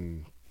up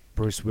and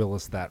Bruce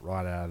Willis that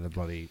right out of the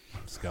bloody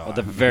sky. At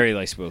the very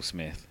least, Will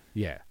Smith.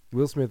 Yeah.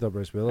 Will Smith or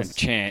Bruce Willis. And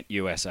chant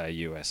USA,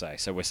 USA.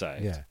 So we're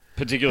saved. Yeah.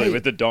 Particularly Hey.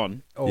 with the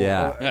Don.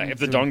 Yeah. Yeah, if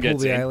the to Don pull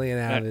gets the in. alien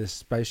out of Yeah. his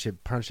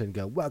spaceship, punch it and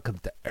go, "Welcome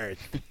to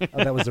Earth."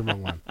 Oh, that was the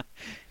wrong one.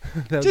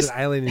 That was Just- an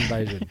alien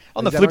invasion.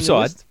 On Is the that flip your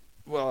side- list?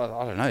 Well,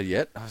 I don't know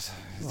yet. It's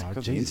Oh, got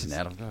the Jesus.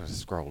 internet. I've got to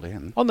scroll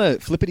down. On the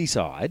flippity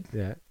side,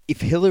 Yeah.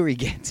 if Hillary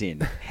gets in,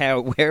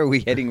 where are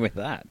we heading with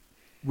that?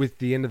 With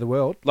the end of the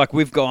world. Like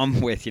we've gone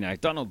with,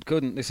 Donald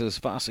couldn't. This is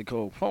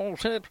farcical.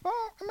 Bullshit.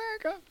 Oh,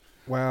 America.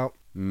 Well,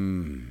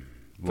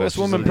 First she's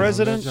a woman lizard.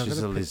 president. She's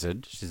a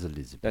lizard. She's a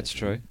lizard. That's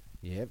true.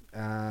 yep.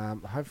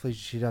 Hopefully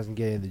she doesn't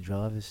get in the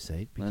driver's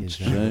seat because That's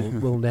true.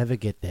 we'll never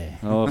get there.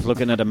 Oh, if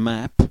looking at a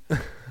map.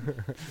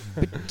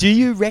 But do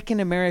you reckon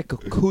America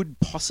could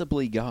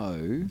possibly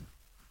go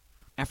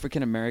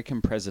African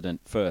American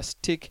president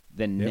first, tick,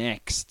 then Yep.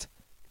 next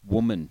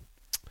woman,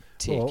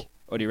 tick? Well-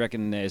 Or do you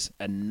reckon there's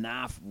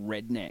enough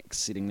rednecks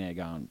sitting there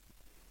going,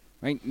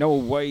 ain't no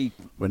way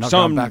We're not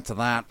some, going back to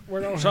that.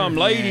 some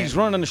ladies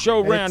running the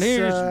show around It's,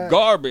 here is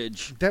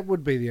garbage. That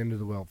would be the end of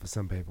the world for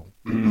some people.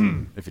 If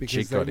a Because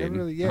chick they got never in.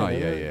 really- Oh, they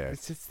yeah, never- yeah.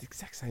 It's just the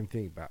exact same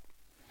thing, but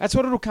That's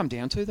what it'll come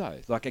down to, though.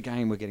 Like,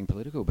 again, we're getting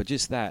political, but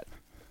just that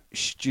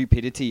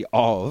stupidity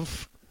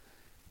of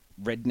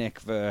redneck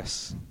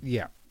versus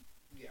yeah.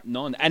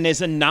 non. And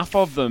there's enough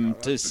of them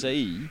to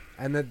see.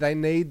 And that they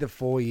need the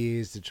 4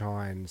 years to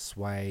try and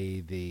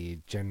sway the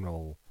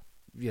general,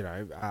 idea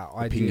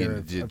Opinion,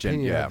 of, the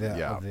opinion yeah, of the,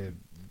 yeah. of the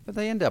But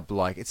they end up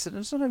like it's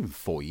not even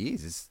 4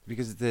 years. It's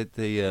because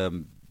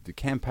the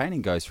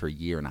campaigning goes for a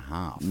year and a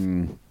half.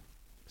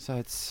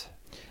 So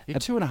you're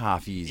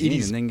 2.5 years It in,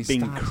 has and then you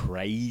been start.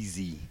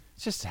 crazy. It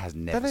just has They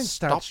never don't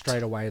start stopped.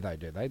 straight away though,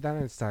 do they? They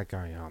don't start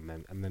going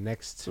on and the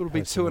next. So it'll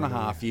be person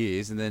 2.5 will-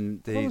 years, and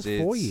then Well, it's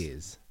 4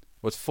 years.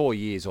 Well, it's 4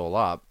 years all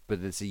up, but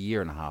it's a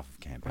year and a half of Or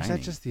campaigning. is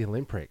that just the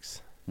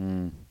Olympics?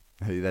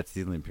 That's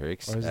the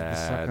Olympics. Or is it the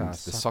soccer? and the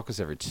soccer's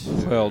every 2.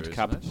 World isn't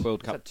Cup, it?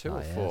 World Is Cup. that 2 Oh,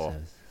 or yeah,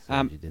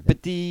 4? you did that.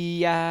 But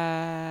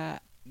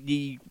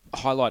the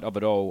highlight of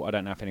it all, I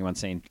don't know if anyone's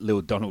seen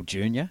Lil Donald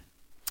Jr.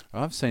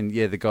 I've seen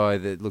the guy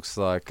that looks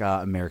like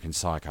American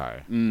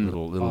Psycho,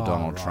 little Oh,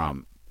 Donald right.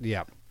 Trump.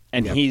 Yep.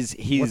 And Yep. his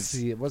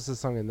What's the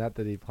song in that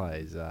he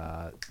plays?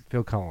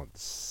 Phil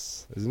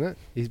Collins, isn't it?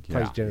 He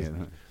plays Genesis.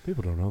 yeah.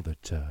 People don't know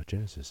that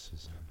Genesis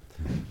is.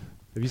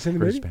 Have you seen the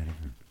Bruce movie? Banner.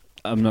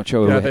 I'm not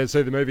sure. Yeah, they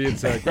see the movie.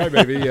 It's a great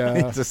movie.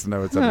 Just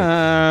know it's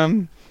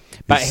happening.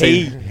 But He's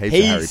he seen heaps of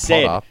Harry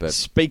said, Potter, but-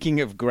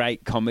 speaking of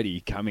great comedy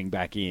coming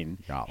back in,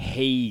 Yeah.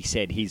 he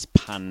said his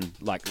pun,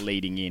 like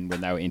leading in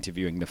when they were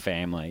interviewing the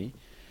family,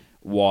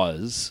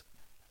 was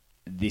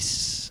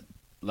this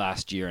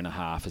last year and a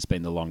half has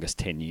been the longest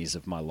 10 years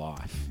of my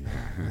life.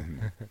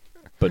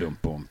 Boom.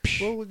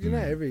 well,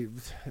 every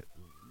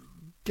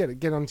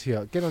get onto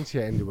your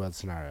end of world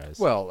scenarios.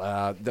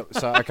 Well,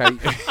 so okay,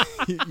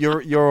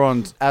 you're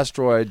on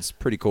asteroids.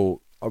 Pretty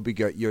cool. I'll be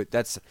go.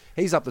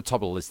 He's up the top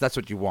of the list. That's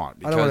what you want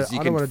I don't wanna- because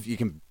I don't wanna- you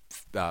can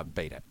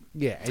beat it.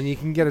 yeah, and you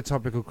can get a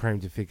topical cream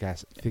to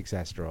fix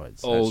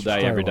asteroids All day,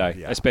 straight every away. day,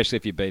 yeah. especially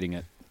if you're beating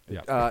it.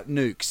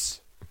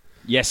 Nukes,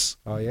 Yes.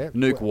 Oh yeah,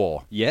 nuke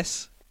war.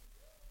 Yes.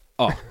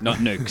 Oh, not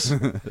nukes.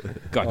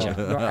 Gotcha.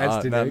 Oh, not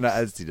as to no, nukes. not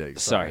as to nukes.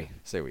 Sorry.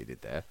 See what you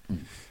did there.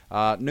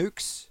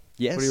 Nukes.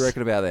 Yes. What do you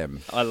reckon about them?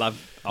 I love.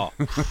 Oh,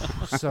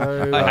 So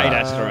I hate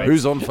asteroids.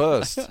 Who's on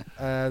first?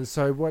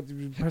 So what?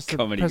 Press the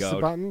Comedy press the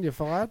gold. button. You're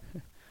fired.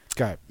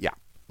 Go. Yeah,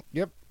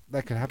 Yep,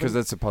 that could happen. because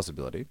that's a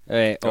possibility.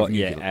 yeah,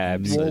 nuclear-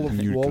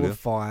 absolutely. wall nuclear. of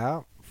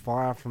fire,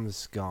 fire from the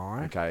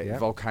sky. Okay, Yep.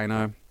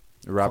 volcano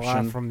Fire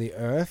eruption. from the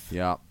earth.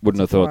 Yeah, Wouldn't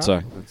have thought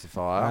so. that's a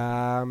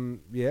fire.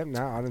 Yeah,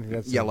 no, I don't think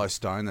that's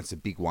Yellowstone, that's a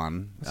big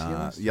one. What's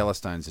Yellowstone?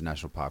 Yellowstone's a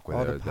national park where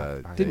Oh, the, the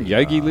park. Oh, Didn't yeah.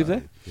 Yogi live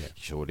there?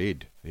 Sure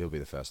did. He'll be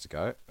the first to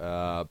go.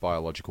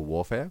 Biological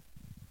warfare.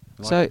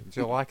 So- Do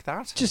you like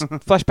that? Just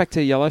flash back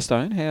to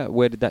Yellowstone.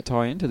 Where did that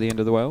tie into the end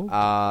of the world?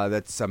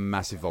 That's a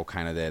massive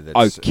volcano there.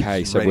 That's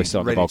Okay, so we're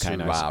still on the ready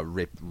volcanoes. to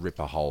rip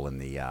a hole in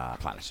the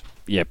planet.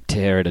 Yep,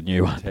 tear it a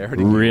new one. Tear it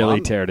a new really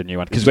one. tear it a new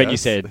one. Because when you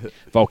Yes. said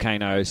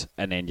volcanoes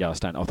and then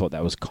Yellowstone, I thought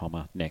that was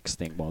comma. Next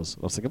thing was.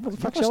 I was thinking, what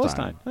the fuck's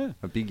Yellowstone? Yeah.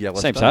 A big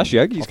Yellowstone. Same sash,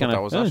 Yogi's I thought gonna-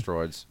 that was yeah.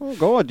 asteroids. Oh,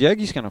 God,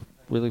 Yogi's going to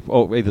really.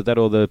 Oh, either that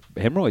or the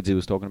hemorrhoids he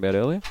was talking about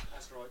earlier.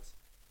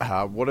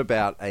 What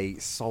about a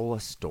solar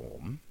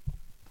storm?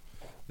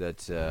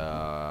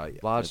 That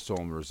large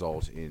storm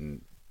result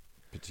in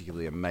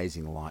particularly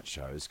amazing light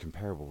shows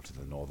comparable to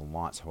the Northern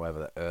Lights. However,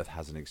 the Earth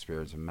hasn't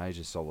experienced a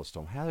major solar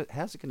storm.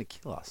 How's it going to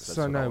kill us? That's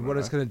So I no, wanna what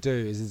it's know. going to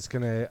do is it's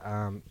going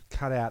to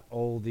cut out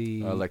all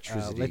the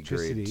Electricity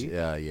grid.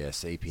 Yes,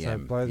 So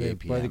EPM. blow the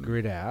EPM.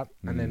 grid out,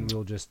 and then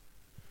we'll just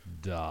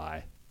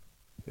die.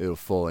 It'll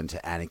fall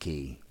into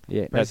anarchy.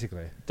 Yeah,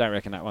 Basically. don't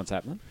reckon that one's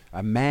happening.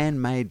 A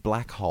man-made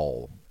black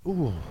hole.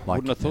 Ooh,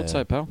 Like Wouldn't have thought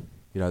so, pal.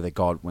 You know, the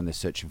God when they're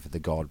searching for the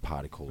God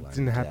particle. it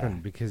didn't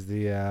happen because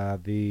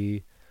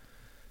the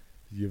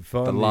you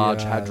find The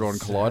Large Hadron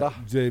Collider?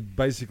 It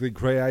basically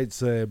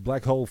creates a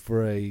black hole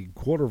for a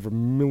quarter of a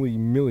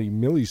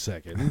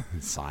millisecond.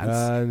 Science.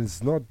 And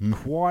it's not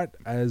quite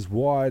as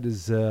wide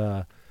as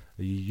a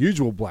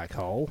usual black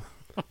hole,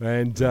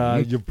 and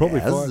you'll probably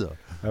Yes. find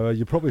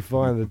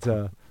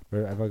that.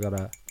 Where have I got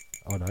a?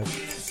 Oh no,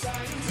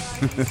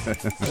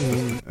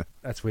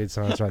 that's weird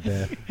science right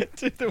there.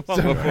 Do the one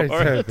Sorry, before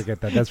sorry, it.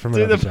 forget that. That's from Do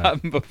the another show.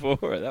 button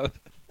before it. That was...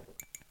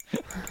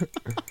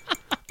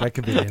 That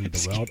could be the end of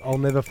the world. I'll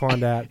never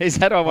find out. Is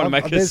that I want to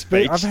make a There's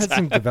been- speech? I've had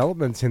some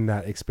developments in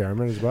that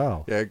experiment as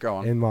well. Yeah, go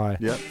on. In my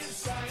Yep.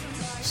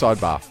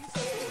 Sidebar.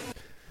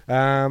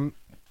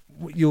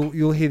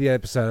 You'll hear the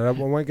episode. I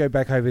won't go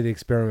back over the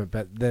experiment,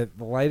 but the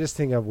latest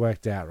thing I've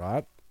worked out,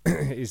 right,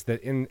 is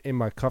that in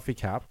my coffee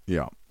cup,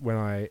 Yeah. when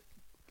I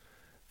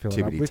fill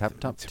it up with I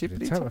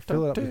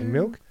fill it up with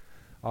milk,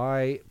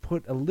 I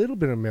put a little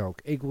bit of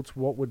milk equal to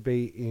what would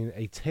be in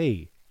a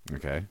tea.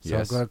 Okay. So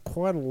yes. I've got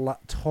quite a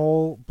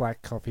tall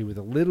black coffee with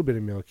a little bit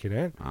of milk in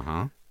it.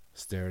 Uh-huh.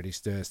 Stirrity,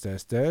 stir,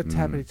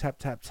 tappity, tap,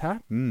 tap,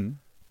 tap. Mm.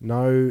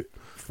 No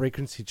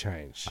frequency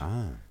change.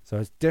 Ah. So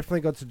it's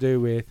definitely got to do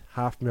with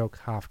half milk,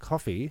 half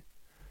coffee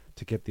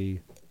to get the...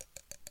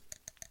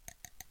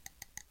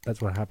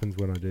 That's what happens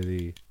when I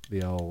do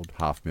the old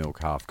Half milk,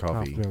 half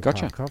coffee. half milk,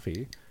 Gotcha. half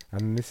coffee.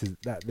 And this is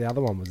that. The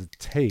other one was a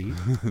tea.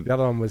 the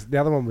other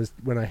one was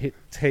when I hit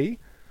tea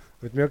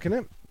with milk in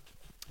it.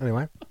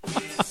 Anyway.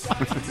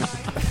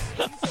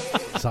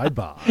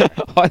 Sidebar.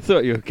 I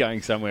thought you were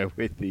going somewhere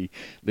with the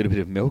little bit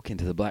of milk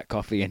into the black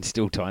coffee and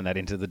still tying that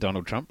into the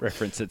Donald Trump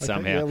reference it Okay,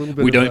 somehow. yeah, a little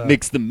bit We of don't a-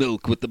 mix the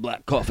milk with the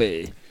black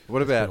coffee.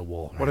 What about of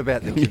war, what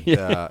about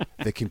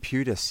the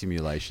computer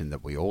simulation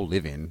that we all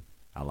live in,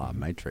 a la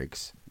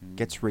Matrix,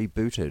 gets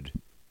rebooted?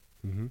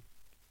 Mm-hmm.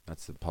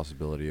 That's the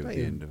possibility of Oh, the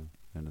yeah. end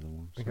of the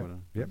world. Okay. sorta.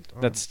 Yep.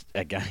 That's,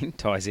 again,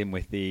 ties in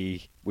with we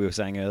were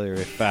saying earlier,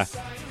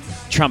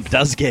 if Trump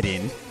does get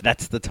in,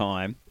 that's the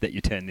time that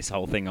you turn this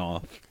whole thing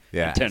off.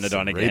 Yeah, and turn it it's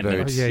on a again.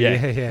 reboot. Oh,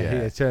 yeah, Yeah.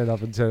 yeah. Turn it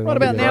off and turn it on. What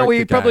about again. now? Broke We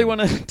the probably game.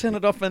 want to turn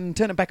it off and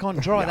turn it back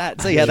on. Try that.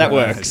 See how that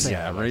works.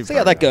 Yeah, reboot. See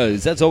how that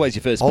goes. That's always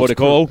your first Alt,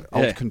 protocol.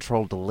 Alt Yeah.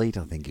 Control Delete,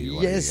 I think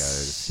you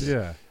Yes.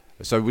 Yeah.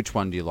 So which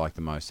one do you like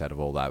the most out of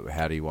all that?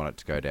 How do you want it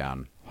to go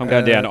down? I'm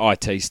going down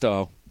IT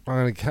style.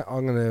 I'm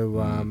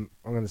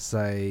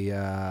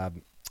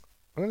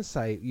gonna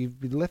say you've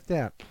been left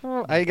out.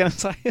 Oh, are you going to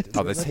say it?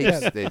 Oh, there's Left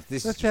heaps. out-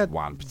 This is left just out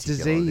one particular.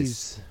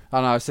 disease.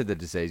 Oh no, I said the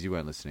disease. You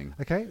weren't listening.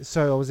 Okay,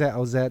 so I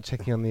was out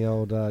checking on the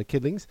old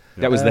kidlings.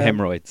 That was the Um,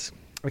 hemorrhoids.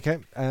 Okay,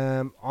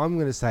 I'm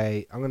gonna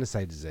say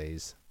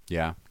disease.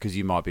 Yeah, because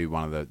you might be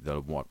one of the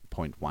what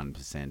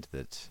 0.1%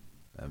 that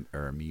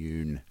are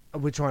immune.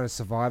 We're trying to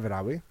survive it,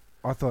 are we?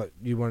 I thought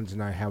you wanted to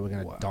know how we're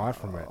going to die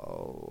from it.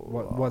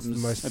 What's the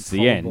most? That's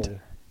the end.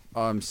 probable-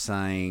 I'm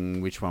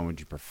saying, which one would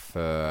you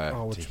prefer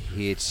Oh, to would you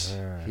hit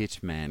prefer?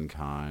 hit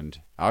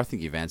mankind? I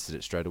think you've answered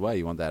it straight away.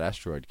 You want that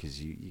asteroid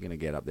because you're going to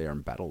get up there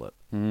and battle it.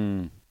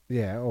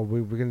 Yeah, or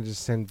we're going to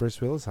just send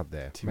Bruce Willis up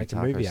there, Timmy make a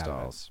Taco movie out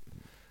of styles.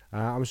 it.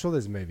 I'm sure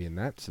there's a movie in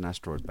that, It's an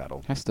asteroid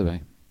battle. Has to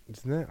be.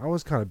 isn't there? I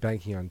was kind of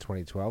banking on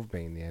 2012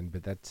 being the end,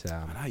 but that's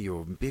I know you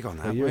were big on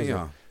Yeah, that, you weren't were.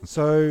 you?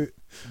 so.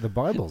 The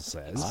Bible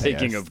says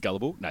Speaking yes. of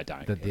gullible, no,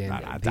 don't. that the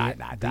end,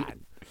 Nah, the-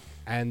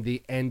 and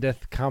the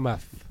endeth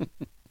cometh.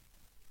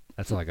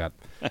 That's all I got.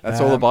 That's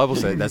all the Bible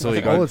said. That's all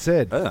you got. All it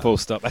said. Full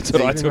stop. That's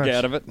what I Pretty took much.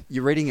 out of it.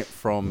 You're reading it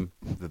from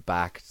the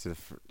back to the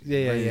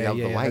Yeah.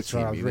 The way, That's right.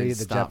 I Tim. was You reading need it the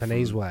to start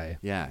Japanese from- way.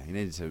 Yeah, you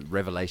need to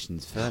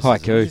Revelations first. Haiku.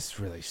 isn't it? This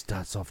really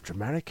starts off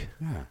dramatic.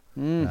 Yeah.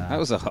 That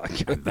was a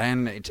haiku. And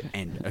then it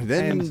ended. And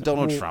then And-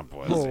 Donald well- Trump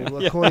was.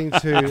 Well,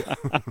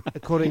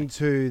 according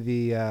to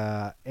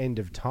the end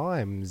of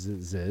times,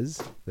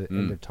 the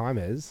end of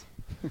timers,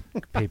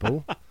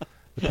 people,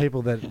 the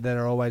people that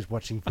are always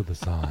watching for the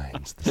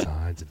signs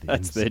of the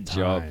That's end their of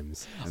job.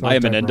 times. I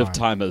am an Don't end of rhyme.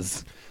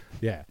 timers.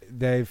 Yeah,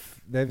 they've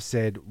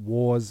said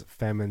wars,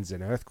 famines,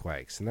 and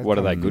earthquakes. And that's What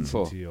are they kind of good leads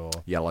for? into your-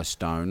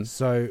 Yellowstone.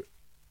 So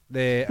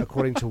they're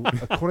according to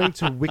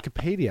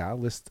Wikipedia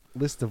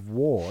list of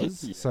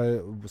wars.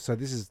 So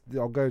this is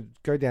I'll go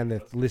down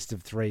the list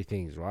of three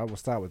things. Right, we'll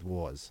start with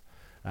wars.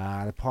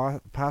 The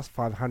past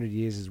 500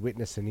 years has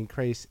witnessed an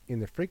increase in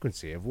the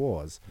frequency of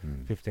wars.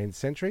 15th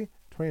century,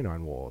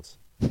 29 wars.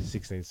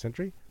 16th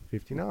century,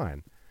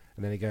 59.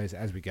 And then it goes,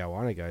 as we go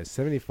on, it goes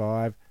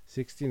 75,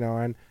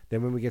 69.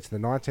 Then when we get to the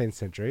 19th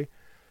century,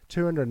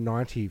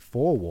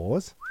 294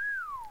 wars.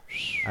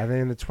 And then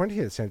in the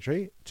 20th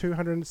century,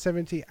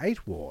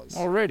 278 wars.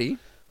 Already?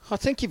 I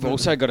think you've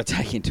also got to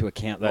take into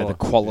account, though, Oh, the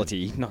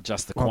quality, not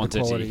just the Oh, the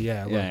quantity. quality,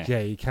 yeah, look, yeah,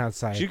 you can't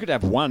say. You could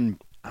have one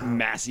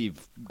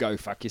massive go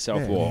fuck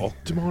yourself war,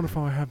 Do you mind if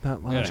I have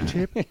that last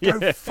Yeah. chip?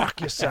 Go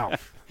fuck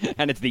yourself.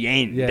 and it's the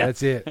end. Yeah,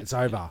 that's it. It's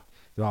over.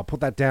 I'll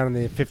put that down in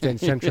the 15th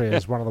century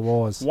as one of the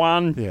wars.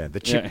 One. Yeah, the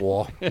chip Yeah.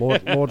 war.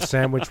 Lord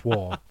Sandwich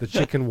War, the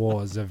chicken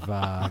wars of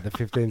the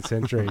 15th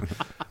century.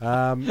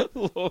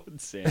 Lord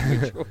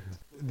Sandwich.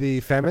 The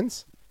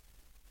famines,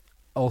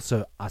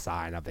 also a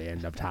sign of the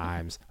end of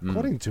times.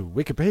 According to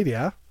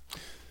Wikipedia,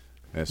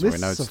 Yeah, so we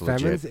know lists it's of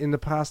famines legit. in the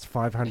past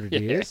 500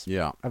 years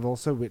Yeah, have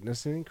also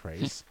witnessed an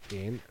increase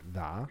in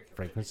the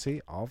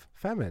frequency of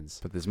famines.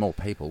 but there's more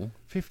people.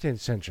 15th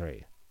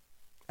century.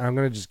 I'm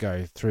going to just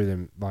go through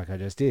them like I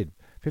just did.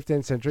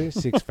 15th century,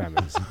 6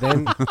 famines.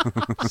 Then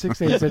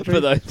 16th century, For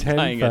those 10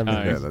 playing at famines.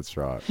 home. Yeah, that's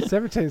right.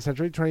 17th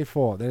century,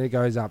 24. Then it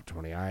goes up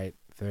 28,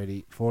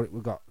 30,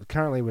 40.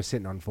 Currently we're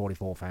sitting on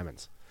 44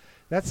 famines.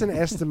 That's an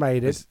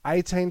estimated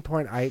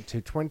 18.8 to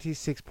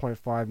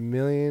 26.5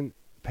 million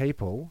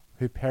people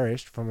who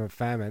perished from a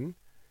famine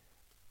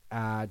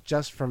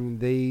just from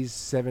these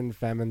 7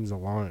 famines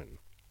alone.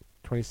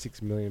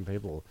 26 million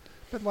people.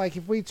 But like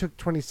if we took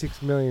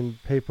 26 million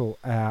people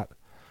out,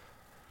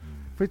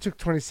 if we took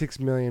 26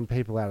 million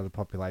people out of the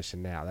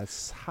population now,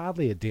 that's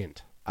hardly a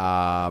dent.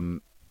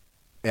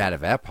 Out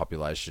of our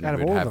population, Out of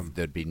we'd all of have them.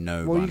 there'd be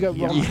no Well, one. you go.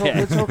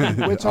 here. Well,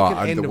 we're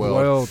talking end of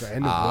world.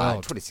 End of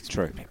world. 26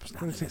 True. million people.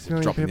 26 There's a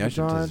million drop in the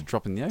people ocean. There's a died.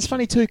 drop in the ocean. It's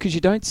funny too because you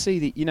don't see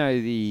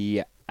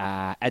the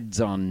ads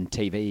on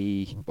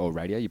TV or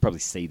radio. You probably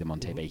see them on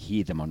TV,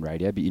 hear them on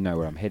radio, but you know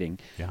where I'm heading.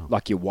 Yeah.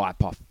 Like your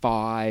Wipe Off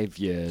 5,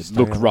 your Stay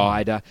Look Alive.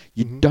 Rider.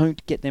 You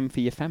don't get them for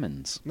your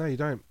famines. No, you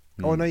don't.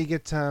 Oh no, you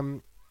get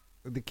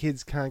the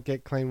kids can't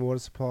get clean water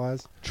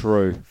supplies.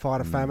 True.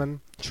 Fight a famine.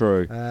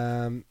 True.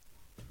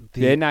 The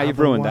Yeah, now you've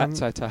other ruined one-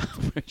 that, so I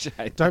appreciate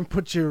it. Don't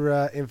put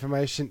your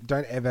information.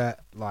 Don't ever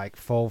like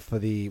fall for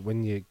the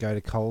when you go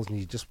to Coles and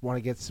you just want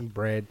to get some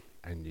bread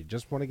and you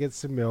just want to get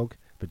some milk,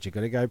 but you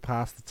got to go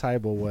past the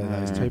table where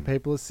those two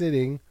people are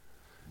sitting,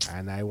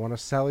 and they want to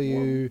sell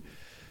you.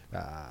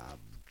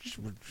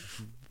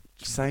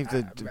 Save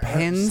the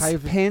pens.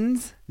 save-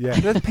 Pens. Yeah.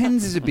 The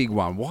pens is a big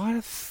one. Why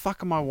the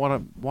fuck am I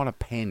want a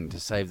pen to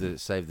save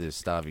the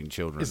starving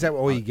children? Is that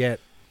all you get?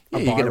 Yeah,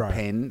 A you get a biro.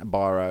 pen, a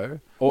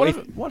biro. Or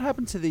What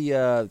happened to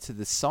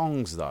the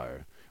songs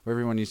though, where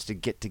everyone used to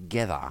get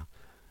together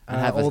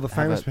and have all a, the have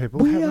famous a-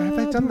 people. Have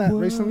they done that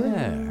recently?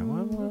 Yeah.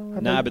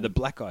 No, but the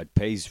Black Eyed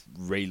Peas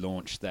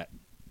relaunched that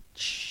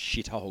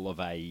shithole of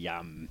a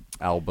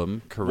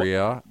Album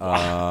career.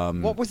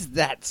 what was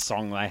that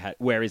song they had?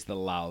 Where is the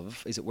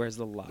love? Is it Where's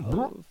the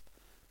love?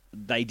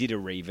 They did a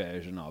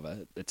reversion of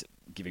it. It's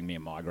giving me a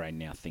migraine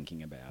now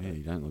thinking about Yeah, it.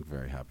 you don't look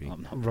very happy.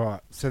 I'm not, Right.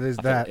 So there's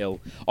I feel that.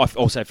 ill. I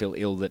also feel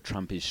ill that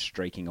Trump is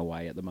streaking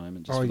away at the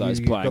moment. Just for those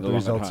you've playing got the along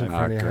results at in home.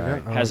 front of you. Okay. have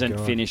you? Oh, Hasn't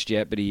God. finished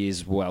yet, but he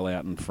is well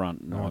out in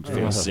front. No, I feel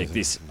God. sick.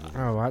 This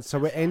All right. So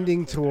we're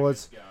ending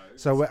towards.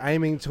 So we're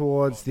aiming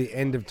towards the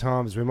end of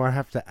times. We might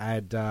have to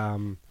add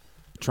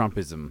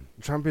Trumpism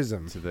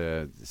Trumpism. to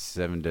the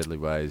 7 deadly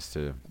ways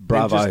to.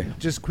 bravo. And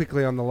just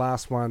quickly on the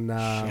last one,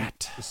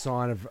 Shit. a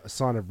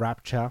sign of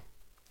rapture,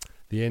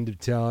 the end of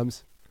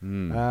times,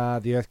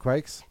 Mm. the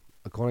earthquakes.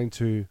 According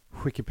to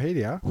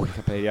Wikipedia,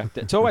 Wikipedia.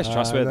 It's always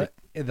trustworthy.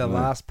 in the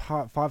last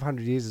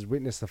 500 years has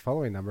witnessed the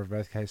following number of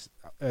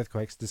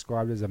earthquakes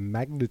described as a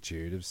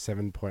magnitude of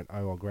 7.0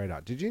 or greater.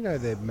 Did you know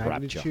the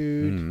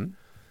magnitude Mm.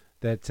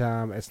 that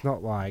it's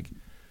not like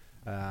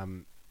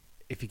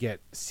if you get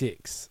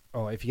 6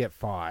 or if you get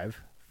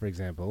 5, for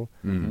example,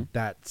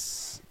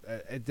 that's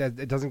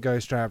it doesn't go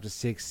straight up to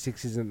 6.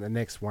 6 isn't the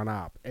next one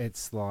up.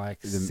 It's like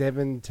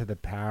 7 to the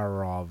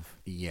power of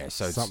Yeah,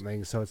 so it's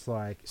something. So it's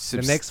like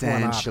the next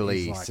one up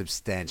is like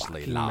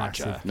substantially fucking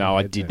larger. massive. No,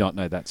 I compared did to- not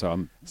know that. So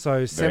I'm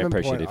So Very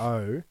appreciative.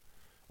 7.0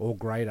 or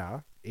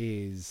greater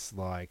is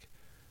like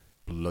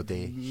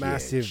Bloody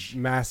huge.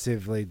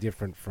 massively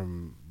different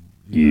from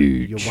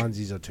Huge. your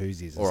onesies or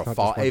twosies. Or It's a not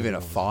just one even a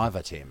of those.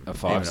 fiver, Tim. A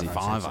five, Even a six.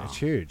 fiver. It's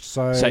huge.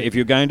 So, So if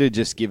you're going to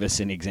just give us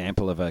an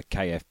example of a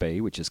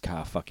KFB, which is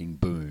car fucking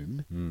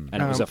boom,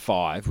 and it was a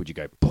 5, would you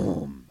go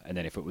boom? And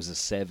then if it was a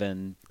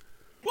 7,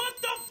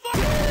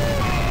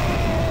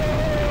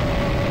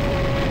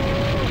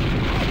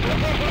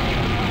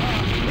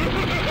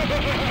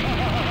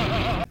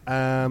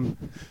 and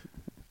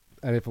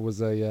if it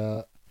was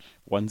a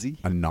onesie?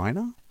 A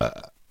niner?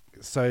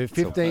 so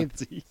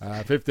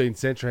 15th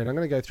century, and I'm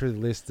going to go through the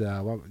list.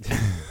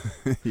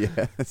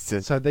 Yeah. It's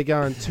just, So they're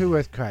going 2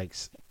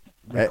 earthquakes.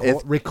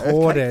 Earth-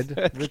 Recorded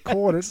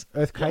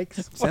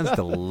earthquakes. sounds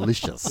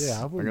delicious. Yeah,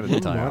 I I'm wouldn't going to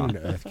tell mind you.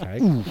 an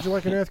earthquake. Would you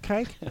like an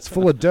earthquake? It's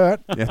full of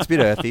dirt. Yeah, it's a bit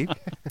earthy.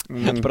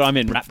 But I'm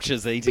in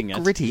raptures eating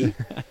it. Gritty.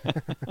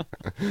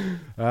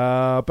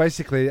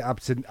 Basically, up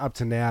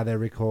to now, they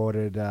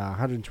recorded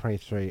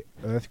 123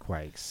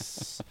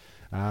 earthquakes.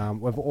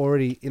 We've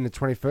already, in the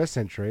 21st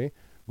century,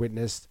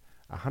 witnessed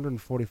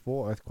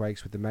 144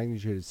 earthquakes with the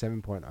magnitude of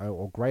 7.0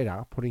 or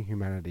greater, putting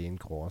humanity on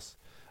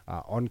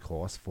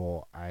course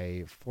for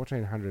a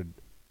 1,400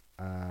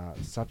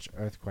 such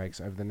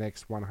earthquakes over the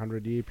next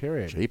 100-year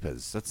period.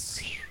 Jeepers.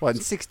 That's what,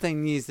 in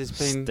 16 years there's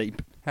been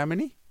Steep. how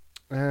many?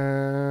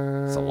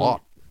 It's It's a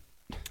lot.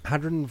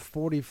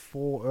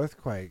 144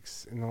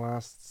 earthquakes in the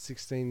last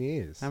 16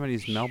 years. How many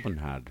has Melbourne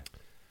had?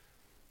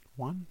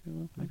 One,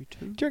 maybe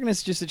two. Do you reckon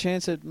it's just a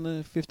chance that in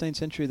the 15th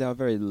century they were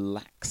very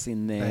lax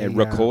in their They,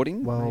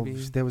 recording? Well,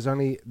 maybe? there was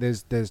only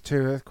there's two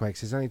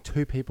earthquakes. There's only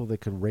two people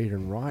that could read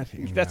and write.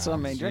 That's what I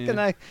mean. Do you reckon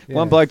Yeah. they?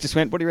 One bloke just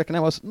went, "What do you reckon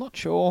that was?" Not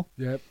sure.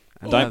 Yep.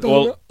 Don't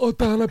well, I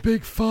done a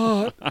big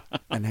fart.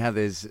 And how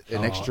there's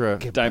an extra,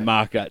 don't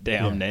mark that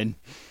down Yeah. then.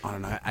 I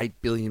don't know,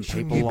 8 billion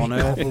Shouldn't people you on be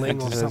Earth.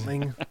 groveling or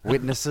something?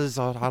 Witnesses,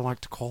 I like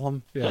to call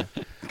them. Yeah.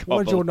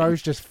 Why did your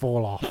nose just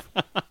fall off?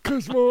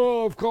 Because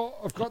I've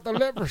got the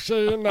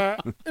leprosy in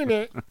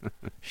it.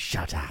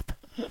 Shut up.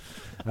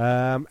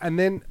 And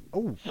then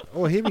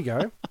here we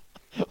go.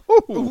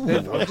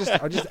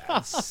 I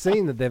just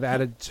seen that they've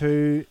added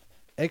 2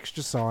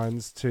 extra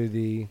signs to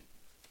the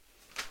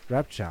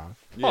rapture.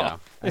 Yeah.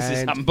 This is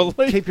And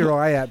unbelievable. Keep your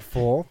eye out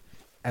for,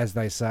 as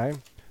they say,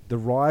 the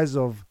rise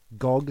of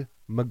Gog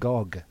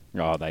Magog.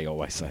 Oh, they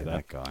always say that.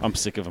 That guy. I'm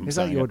sick of them Is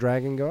that saying your it.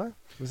 dragon guy?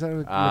 Was that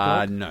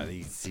Magog? No,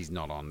 he's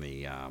not on the.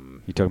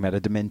 You're talking about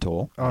a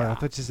Dementor? Oh, I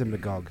thought you said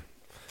Magog.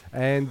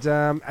 And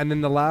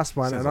then the last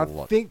one, Says and I a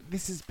lot. think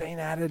this has been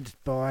added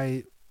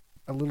by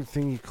a little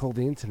thing you call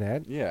the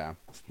internet. Yeah.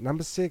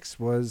 Number 6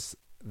 was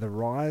the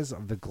rise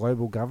of the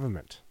global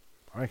government.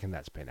 I reckon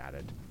that's been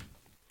added.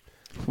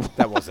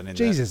 That wasn't in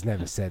Jesus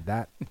never said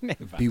that.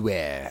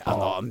 Beware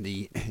on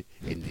the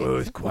in the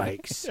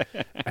Earthquakes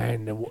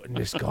and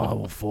the sky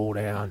will fall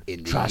down.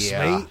 In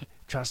the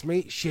Trust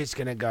me, shit's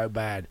gonna go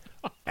bad.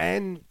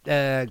 And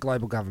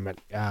global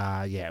government.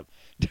 Yeah.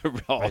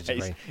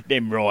 Basically.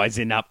 Them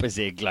rising up as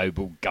their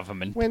global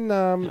government. When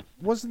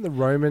wasn't the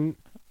Romans,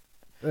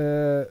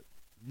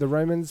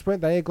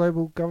 weren't they a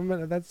global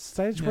government at that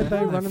stage? Weren't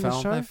they running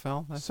the show? They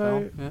fell.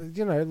 So yeah.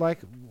 you know, like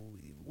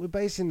we're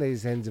basing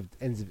these ends of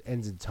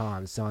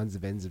times, signs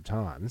of ends of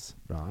times,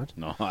 right?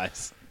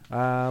 Nice.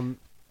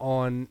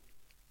 On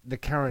the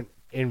current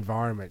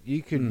environment.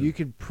 You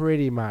could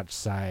pretty much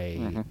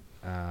say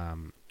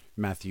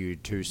Matthew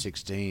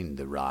 2:16,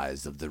 the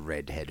rise of the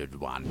red-headed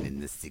one in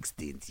the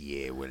 16th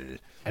year will.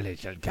 and it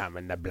shall come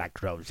and the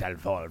black robe shall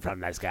fall from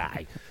the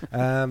sky.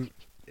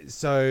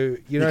 So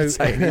you know, could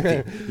say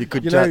anything. You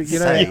could you know, just you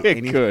know, say You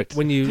anything. could.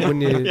 when you if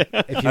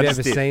you've I ever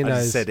just did. seen I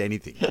just those, said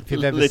anything. if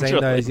you've ever seen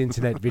Literally. those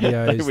internet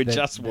videos They were that,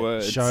 just that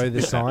words. show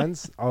the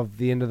signs of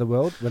the end of the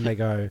world when they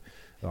go,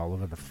 oh,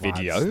 look at the floods,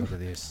 Video? look at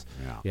this.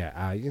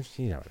 Yeah, you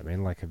know what I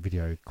mean, like a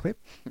video clip.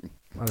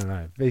 I don't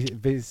know.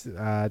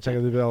 Check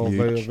out the bell.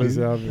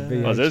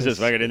 Oh, this is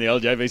fucking in the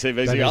old JVC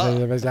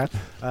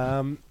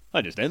VCR.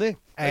 I just know there.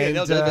 And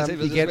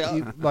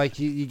VCR.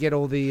 you get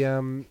all the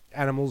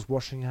animals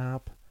washing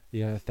up.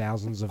 You know,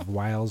 thousands of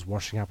whales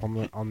washing up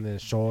on the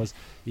shores.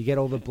 You get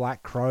all the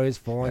black crows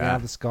falling out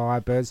of the sky,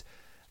 birds.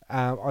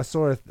 I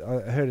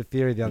heard a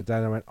theory the other day,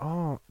 and I went,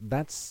 "Oh,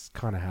 that's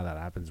kind of how that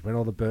happens. When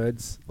all the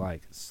birds,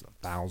 like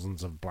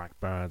thousands of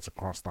blackbirds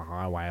across the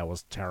highway, it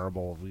was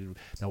terrible.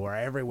 They were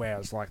everywhere. It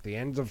was like the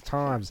end of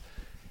times."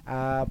 We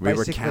were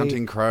Basically,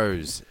 counting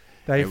crows.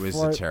 They It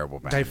was a terrible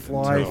band. They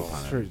fly Terrible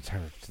band. through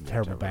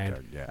terrible band.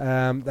 code,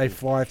 yeah. They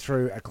fly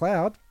through a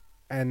cloud,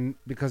 and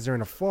because they're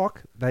in a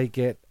flock, they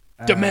get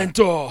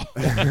Dementor.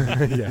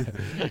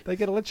 yeah, they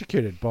get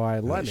electrocuted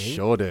by They lightning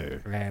sure do.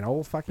 and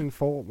all fucking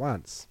fall at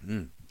once.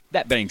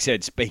 That being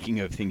said, speaking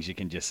of things you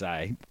can just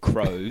say,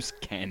 crows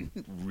can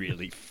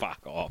really fuck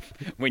off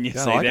when you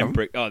Yeah, I see like them.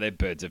 'em. They're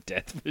birds of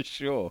death for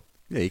sure.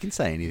 Yeah, you can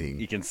say anything.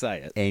 You can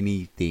say it.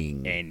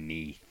 Anything.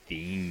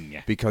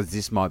 Anything. Because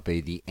this might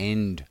be the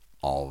end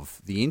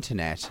of the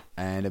internet,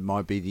 and it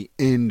might be the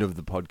end of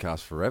the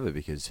podcast forever,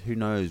 because who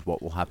knows what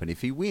will happen.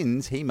 If he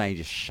wins, he may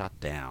just shut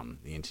down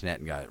the internet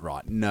and go,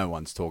 right, no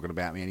one's talking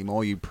about me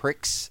anymore, you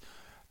pricks.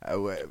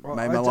 Made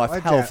my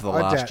life hell for the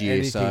last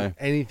year, so...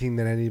 anything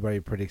that anybody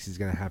predicts is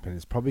going to happen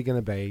is probably going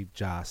to be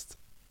just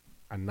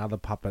another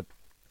puppet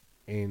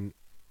in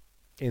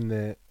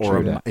the...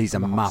 He's a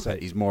on the hot muppet.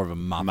 seat. He's more of a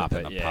muppet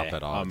than a Muppet, yeah,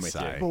 puppet, I I'm would with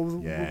say. you.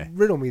 Well, Yeah.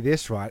 riddle me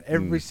this, right?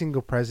 Every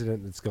single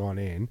president that's gone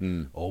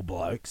in, all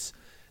blokes,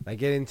 they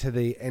get into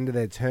the end of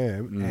their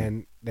term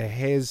and their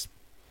hair's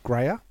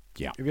grayer.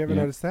 Yeah. Have you ever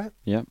noticed that?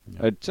 Yeah.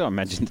 I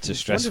imagine it's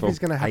just I wonder if stressful. he's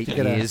going to have 8 to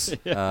get years.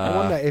 I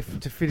wonder if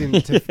to fit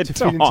into the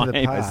As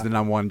part. the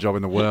number one job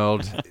in the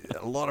world.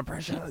 A lot of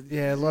pressure.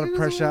 Yeah, a lot of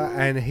pressure,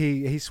 and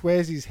he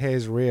swears his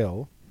hair's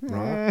real,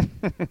 right?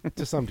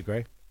 To some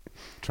degree.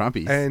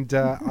 Trumpies. And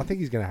I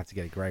think he's going to have to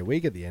get a grey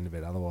wig at the end of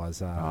it,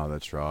 otherwise Oh,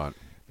 that's right.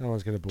 no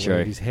one's going to believe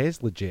True. his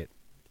hair's legit.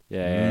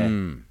 Yeah.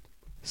 Mm.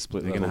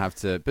 Split They're going level. to have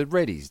to... But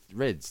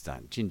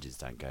gingers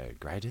don't go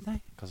grey, do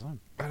they? Because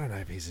I don't know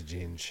if he's a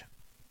ginge. it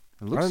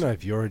I looks... don't know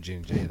if you're a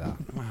ginge either.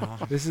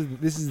 This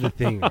is the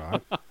thing, right?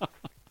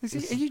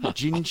 Are you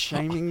gin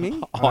shaming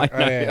me? I know,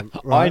 am, I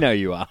right? know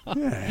you are.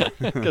 Yeah.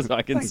 Because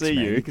I can Thanks, see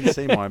man. you. You can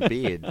see my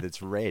beard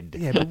that's red.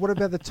 Yeah, but what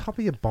about the top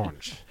of your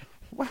bonch?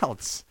 Well,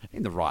 it's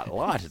in the right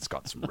light. It's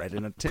got some red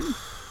in it too.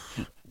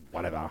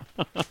 whatever.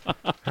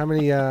 How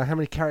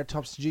many carrot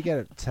tops did you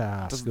get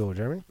at school,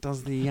 Jeremy?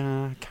 Does the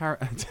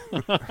carrot?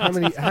 How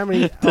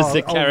many? Does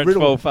the carrot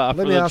riddle. fall far Let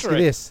from me the ask you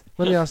tree? this.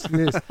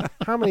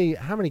 How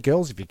many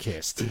girls have you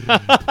kissed?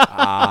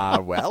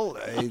 Well,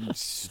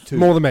 it's two.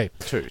 More than me.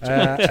 Two.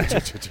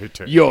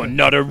 Two. You're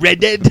not a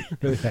redhead.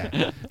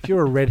 If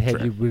you're a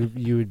redhead,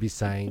 you would be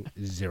saying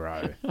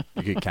 0.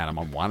 You could count them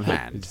on one You'd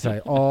hand.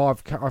 say, "Oh,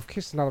 I've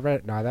kissed another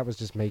redhead." No, that was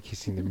just me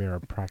kissing the mirror,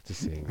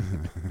 practicing.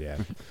 Yeah.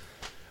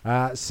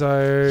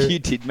 So You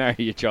did marry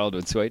your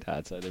childhood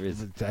sweetheart, so there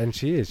is. and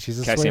she is. She's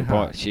a Case in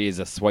sweetheart. point, she is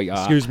a sweetheart.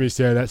 Excuse me,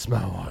 sir. That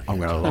smell. I'm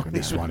going to lock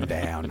this one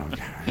down.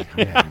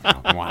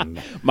 One.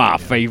 My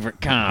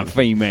favourite kind of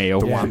female.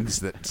 The ones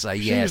that say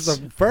yes. She's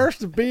the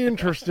first to be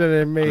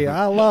interested in me.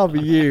 I love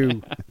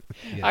you.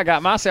 I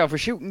got myself a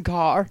shooting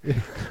car.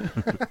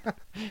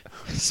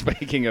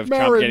 Speaking of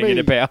Marry Trump getting me.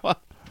 into power.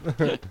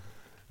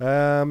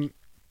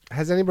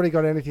 Has anybody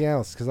got anything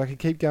else? Because I could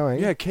keep going.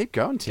 Yeah, keep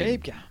going, Tim.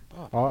 Keep going.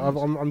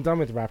 I'm done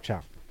with the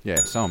rapture. Yeah,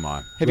 so am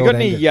I. Have you got Lord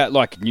any ended.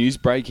 like news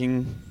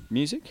breaking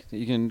music that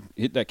you can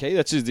hit that key?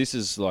 This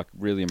is like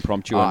really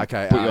impromptu. Oh, and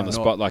okay, Put you on the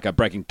no- spot like a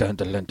breaking dun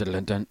dun dun dun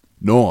dun dun.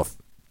 North.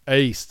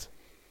 East.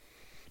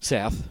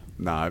 South.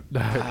 No.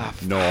 Ah,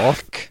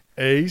 North. fuck.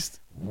 East.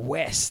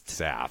 West.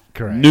 South.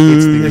 Correct.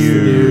 It's the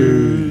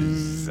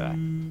News.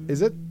 news.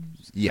 Is it?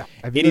 Yeah.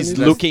 Have you It done is this?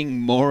 looking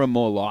more and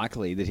more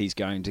likely that he's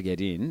going to get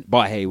in.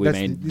 By he, we That's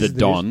mean this the is the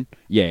Don.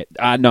 Yeah,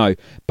 no,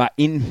 but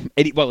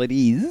it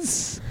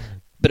is,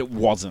 but it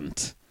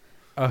wasn't.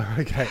 Oh,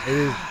 okay. It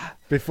is.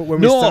 Before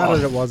when North. we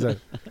started, it wasn't.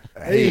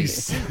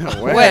 East.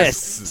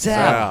 West,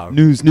 South.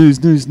 News.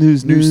 Nukesty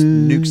news.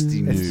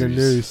 It's the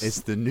news.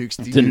 It's the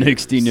nukesty The news.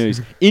 Nixty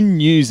news. In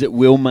news that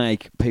will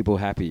make people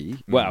happy.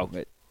 Well,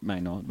 it may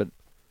not, but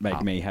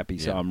make me happy,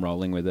 so yeah. I'm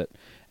rolling with it.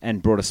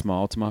 And brought a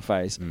smile to my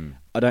face.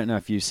 I don't know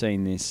if you've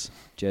seen this,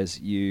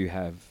 Jez. You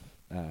have,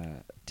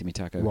 Timmy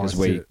Taco, Well, I because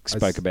we sit- I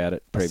spoke s- about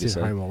it I sit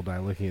previously. home all day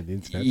looking at the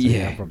internet. So yeah,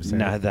 Yeah, I've probably seen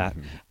know it. that.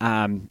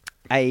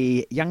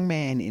 A young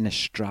man in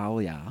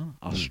Australia,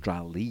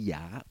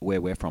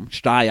 where we're from,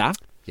 Australia,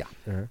 Yeah.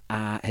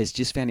 has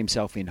just found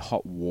himself in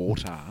hot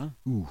water,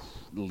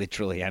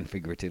 literally and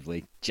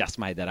figuratively. Just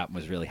made that up and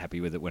was really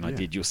happy with it when I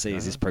did. You'll see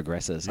as this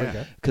progresses.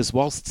 Okay. Because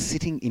whilst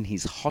sitting in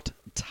his hot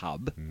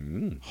tub,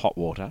 hot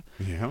water,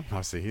 Yeah,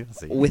 I see it.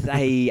 with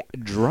a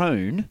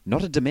drone,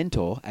 not a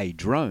Dementor, a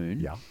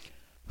drone,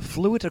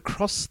 flew it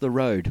across the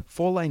road,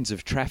 4 lanes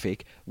of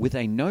traffic, with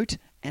a note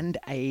and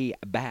a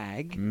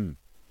bag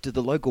to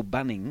the local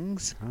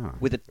Bunnings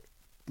with a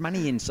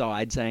money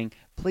inside saying,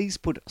 please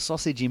put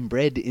sausage in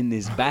bread in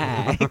this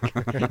bag.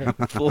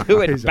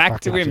 Flew it He's a back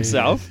to fucking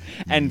himself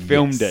and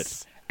filmed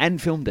Yes. it.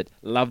 And filmed it.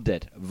 Loved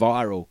it.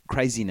 Viral.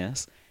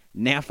 Craziness.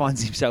 Now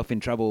finds himself in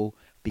trouble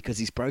because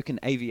he's broken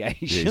He's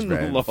aviation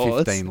ran laws.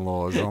 15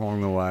 laws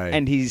along the way.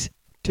 And his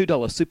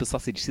 $2 super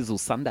sausage sizzle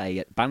sundae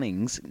at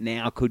Bunnings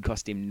now could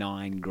cost him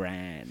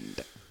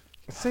 $9,000.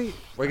 See,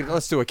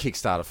 let's do a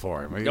Kickstarter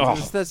for him. Oh.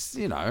 That's,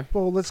 you know.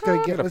 well, let's go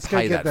get. gotta Let's go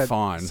pay get that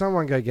fine.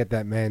 Someone go get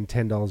that man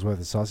 $10 worth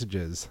of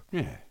sausages.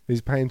 Yeah.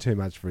 He's paying too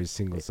much for his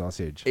single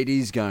sausage. It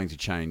is going to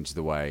change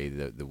the way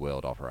that the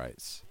world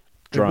operates.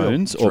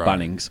 Drones or Drone-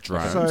 Bunnings?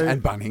 Drones So-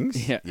 and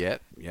Bunnings. Yeah. Yeah.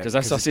 Because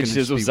those sausage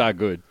sizzles are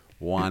good.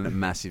 One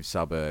massive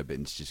suburb,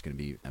 and it's just going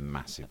to be a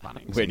massive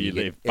Bunnings. Where And do you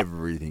get live?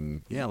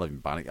 Everything. Yeah, I live in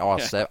Bunnings.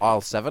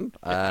 Aisle 7.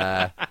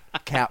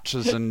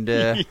 Couches and...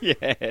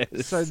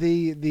 Yes. So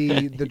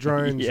the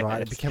drones, right, are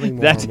Yes. becoming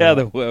more That's and how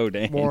more, the world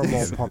ends. more and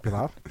more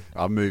popular.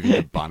 I'm moving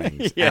to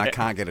Bunnings, Yeah. and I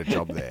can't get a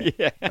job there.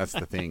 Yeah. That's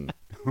the thing.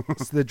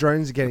 So the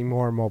drones are getting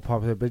more and more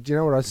popular. But do you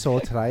know what I saw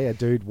today? A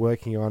dude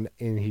working on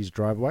in his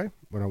driveway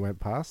when I went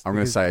past. I'm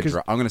going to Because-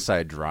 say I'm going to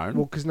say a drone.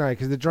 Well, because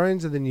the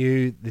drones are the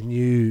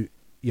new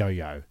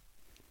yo-yo,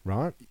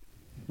 right?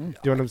 Do you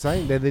know what I'm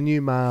saying? They're the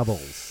new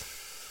marbles.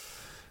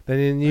 They're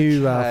the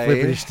new Okay.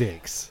 flippity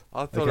sticks.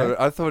 I thought Okay.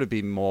 I thought it'd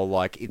be more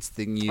like it's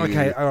the new.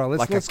 Okay, all right.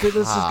 like Let's a just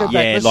go car. back.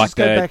 Yeah, let's like just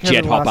go the back over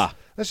jet the last- hopper.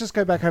 Let's just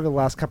go back over the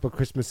last couple of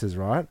Christmases,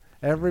 right?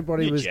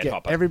 Everybody New was jet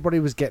hopper. everybody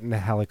was getting the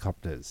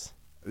helicopters.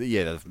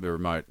 Yeah, the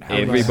remote.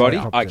 Everybody?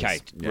 Helicopters. Okay,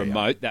 Yeah,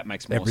 remote, that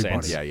makes more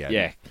Everybody. sense.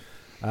 Yeah.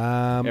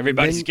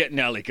 Everybody's then- getting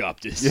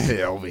helicopters.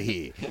 Yeah, over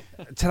here.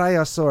 Today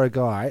I saw a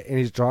guy in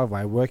his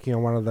driveway working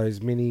on one of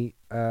those mini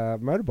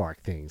motorbike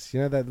things.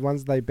 You know, the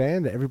ones they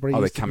banned that everybody Oh,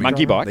 they're used to coming.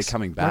 Monkey drive? bikes. They're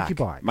coming back. Monkey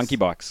bikes. Monkey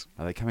bikes.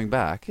 Are they coming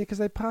back? Yeah, because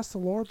they passed a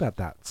law about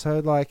that. So,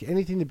 like,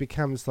 anything that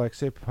becomes, like,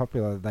 super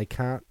popular, they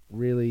can't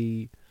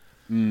really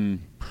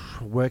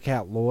work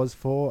out laws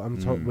for.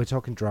 We're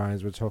talking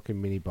drones, we're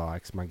talking mini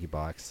bikes, monkey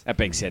bikes. That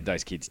being said,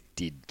 those kids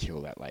did kill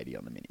that lady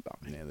on the mini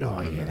bike.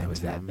 Oh, yeah, there was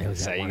that. There was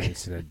So that you- one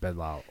incident, but,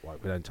 like,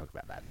 we don't talk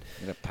about that.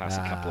 Gonna pass a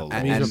couple of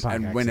And, laws. Amusement park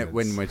and when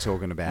accidents. we're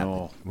talking about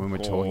Oh. when we're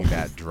talking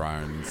about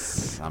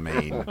drones, I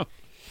mean,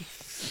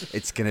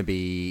 it's going to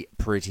be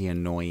pretty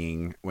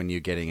annoying when you're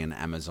getting an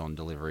Amazon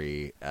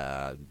delivery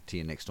to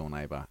your next door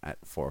neighbour at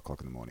 4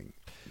 o'clock in the morning.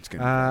 It's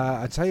going to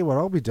I tell you what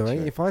I'll be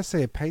doing. If I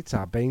see a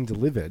pizza being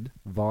delivered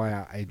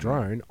via a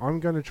drone, I'm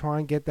going to try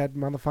and get that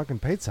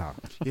motherfucking pizza.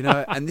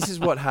 and this is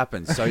what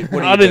happens. So what do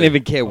I you don't do?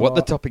 even care what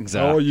the toppings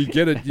are. Oh, you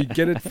get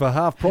it for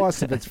half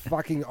price if it's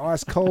fucking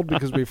ice cold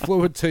because we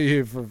flew it to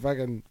you for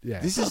fucking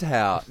This is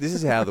how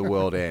the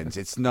world ends.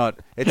 It's not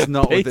with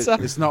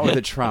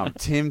the Trump.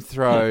 Tim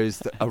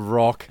throws a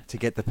rock to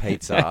get the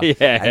pizza,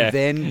 Yeah. and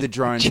then the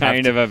drones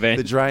Chain of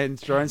events. The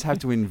drones have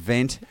to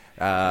invent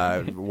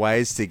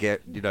ways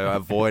to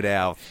avoid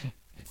our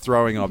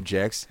throwing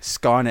objects.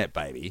 Skynet,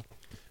 baby.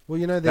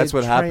 Well, That's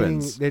what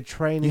happens. They're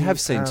training. You have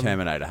seen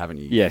Terminator, haven't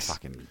you? Yes.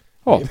 Fucking,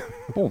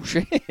 Oh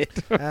shit!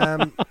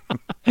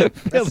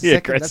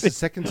 That's the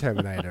second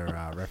Terminator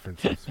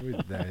reference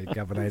with the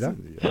Governator.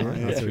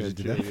 That's what you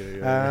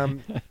did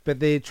that. But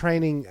they're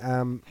training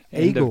End of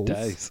eagles.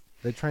 days.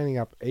 They're training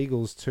up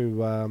eagles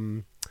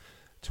to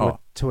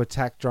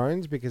attack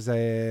drones because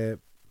if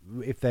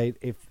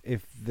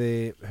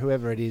the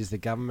whoever it is, the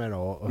government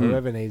or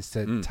whoever needs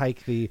to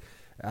take the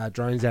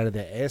drones out of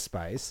their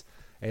airspace,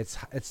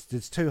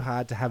 it's too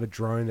hard to have a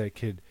drone that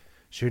could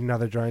shoot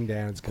another drone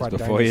down. It's quite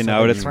Before dangerous. you So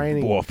know it, they're it's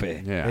training,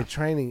 warfare. Yeah. They're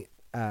training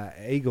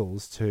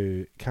eagles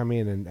to come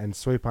in and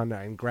swoop under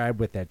and grab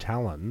with their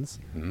talons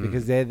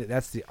because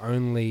that's the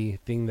only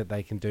thing that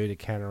they can do to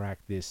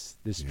counteract this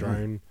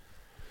drone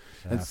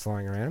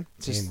flying around.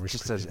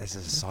 Just as a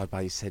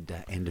sidebar, you said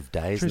End of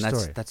Days, True and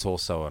story. that's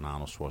also an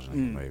Arnold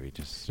Schwarzenegger movie.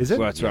 Is it?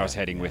 Well, that's where I was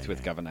heading with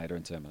Governator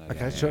and Terminator.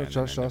 Okay, Yeah.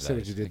 sure. I see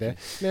what you did there.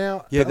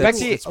 Now, Yeah, back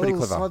that's- it's pretty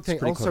clever. Side thing, It's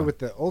pretty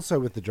also clever.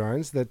 with the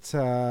drones that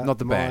Not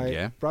the my band,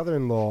 yeah?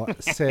 brother-in-law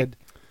said.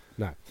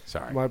 No,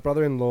 Sorry. my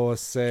brother-in-law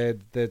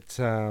said that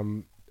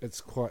it's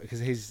quite because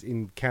he's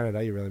in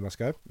Canada. You really must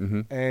go.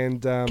 Mm-hmm.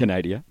 And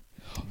Canada.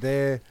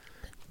 they're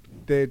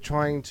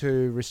trying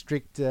to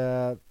restrict.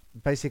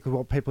 Basically,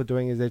 what people are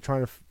doing is they're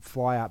trying to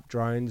fly up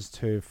drones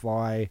to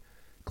fly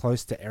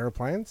close to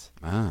aeroplanes.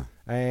 Ah.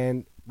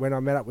 And when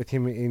I met up with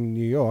him in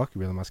New York,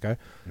 you really must go,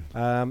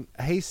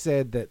 he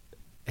said that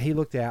he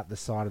looked out the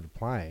side of the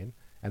plane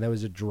and there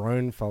was a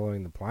drone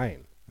following the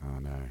plane Oh,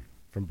 no.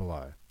 from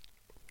below.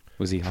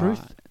 Was he Truth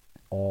high?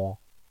 or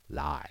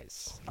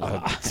lies?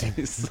 I'm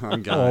Or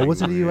going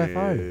was it a with-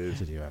 UFO?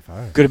 Was it a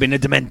UFO? Could have been a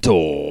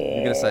Dementor.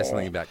 You're going to say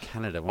something about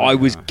Canada. weren't I you?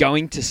 was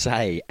going to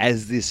say,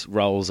 as this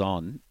rolls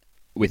on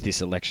with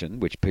this election,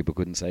 which people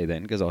couldn't see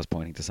then because I was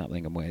pointing to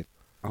something and we're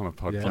on a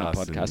podcast, on a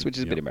podcast, and- which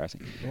is a bit yep.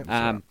 embarrassing.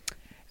 Yep,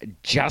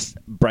 Just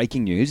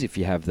breaking news, if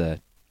you have the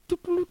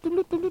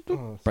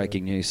Oh,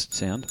 breaking news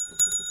sound.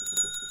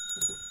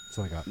 That's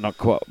all I got. Not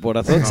quite what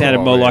I thought. It sounded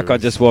more like I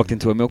just walked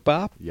into a milk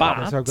bar.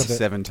 Yeah. So I've got the,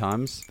 7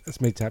 times.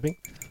 that's me tapping.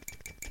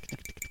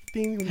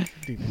 Ding,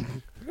 ding.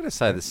 I'm going to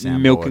say the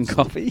soundboard. Milk and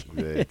coffee.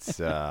 It's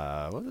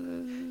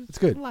It's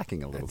good.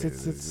 lacking a little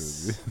It's- bit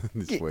it's-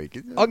 this week.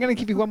 I'm going to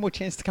give you one more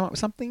chance to come up with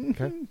something.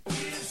 Okay.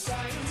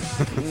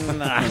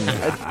 Nah,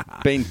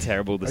 it's been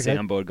terrible, the Okay.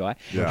 soundboard guy.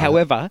 Yeah.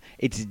 However,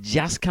 it's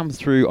just come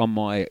through on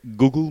my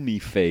Google Me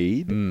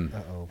feed Mm.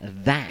 Uh-oh.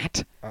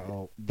 that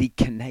Uh-oh. the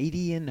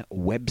Canadian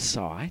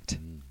website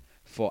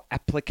for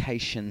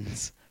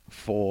applications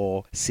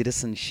for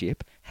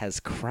citizenship has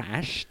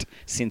crashed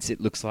since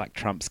it looks like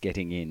Trump's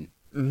getting in.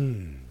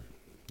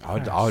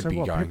 I'd So be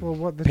what,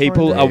 going. they're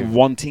People trying are to-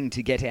 wanting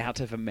to get out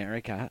of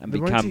America and they're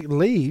become... wanting to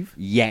leave.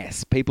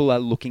 Yes, people are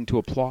looking to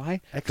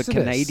apply Exodus. for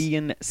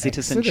Canadian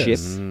citizenship,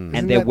 Exodus. and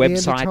Isn't their that the end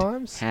of website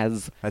times?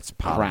 has That's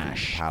part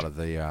crashed. of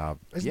the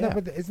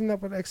Isn't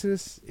that what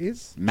Exodus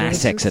is?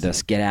 Mass Genesis?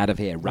 exodus. Get out of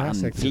here. Run. Mass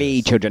exodus.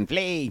 Flee, children,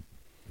 flee.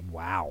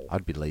 Wow.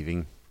 I'd be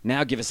leaving.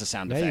 Now give us a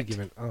sound Now you're effect.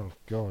 giving. Oh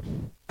God.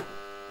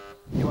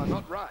 You are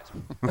not right.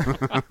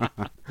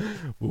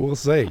 We'll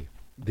see.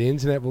 The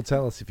internet will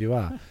tell us if you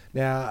are.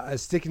 Now,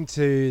 sticking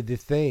to the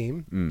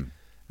theme,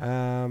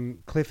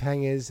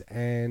 cliffhangers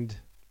and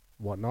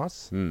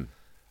whatnot,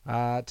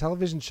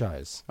 television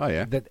shows Oh,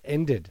 yeah. that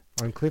ended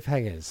on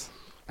cliffhangers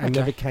and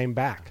never came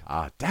back.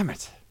 Ah, damn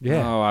it.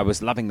 Yeah. Oh, I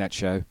was loving that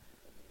show.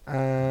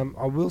 I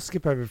will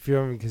skip over a few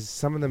of them because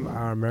some of them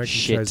are American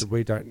Shit. shows that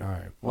we don't know.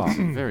 Well, it's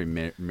very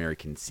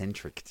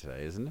American-centric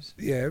today, isn't it?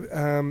 Yeah.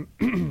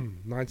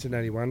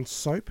 1981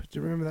 Soap. Do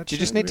you remember that? You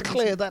just show? need to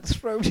clear that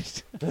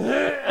throat.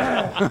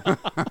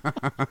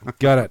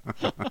 Got it.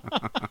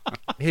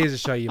 Here's a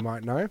show you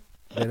might know.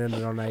 Then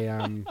ended on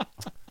A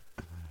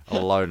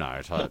low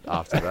note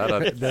after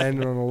that. then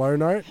ended on a low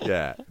note.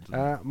 Yeah.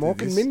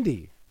 Mork and This-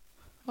 Mindy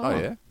Oh,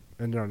 yeah?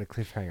 ended on a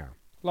cliffhanger.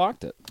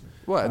 Liked it.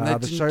 What? And that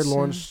The didn't show s-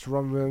 launched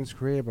Ron Williams'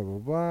 career. Blah blah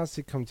blah.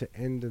 Sitcom to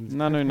end and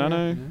No.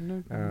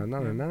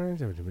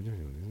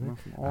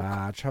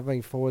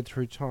 traveling forward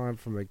through time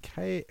from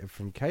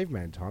from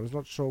caveman times.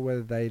 Not sure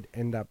whether they'd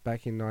end up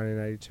back in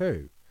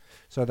 1982.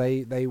 So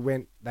they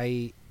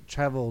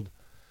travelled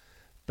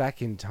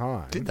back in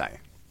time. Did they?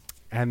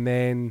 And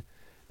then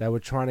they were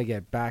trying to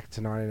get back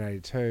to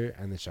 1982,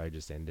 and the show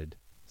just ended.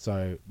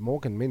 So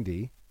Mork and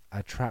Mindy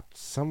are trapped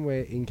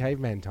somewhere in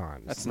caveman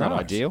times. That's not Nice.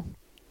 ideal.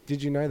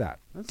 Did you know that?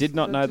 Did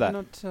not know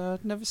that.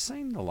 Never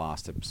seen the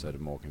last episode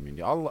of More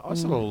Community. I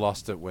sort of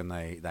lost it when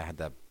they had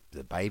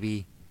the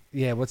baby.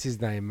 Yeah, what's his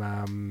name?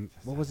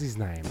 What was his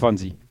name?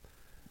 Fonzie.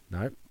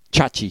 No.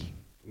 Chachi.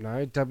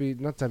 No,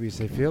 not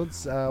W.C.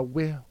 Fields.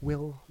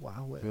 Will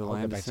I'll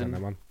go back to Anderson.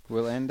 that one.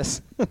 Will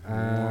Anderson.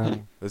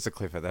 There's a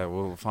clip of that.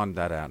 We'll find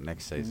that out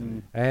next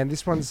season. And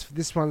this one's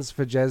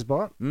for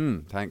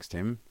Jazzbot. Thanks,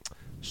 Tim.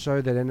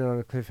 Show that ended on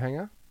a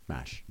cliffhanger.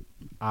 MASH.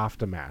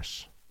 After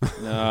MASH.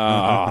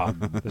 Oh,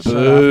 The show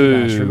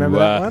After MASH. Remember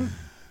that one?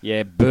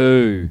 yeah,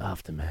 boo.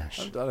 After I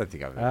MASH. don't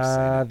think I've ever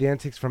seen it. The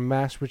antics from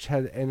MASH, which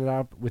had ended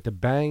up with a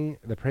bang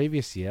the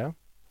previous year.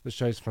 The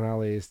show's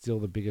finale is still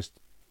the biggest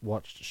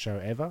watched show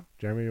ever.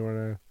 Jeremy, you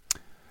want to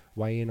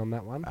weigh in on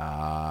that one?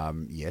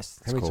 Yes.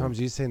 How many times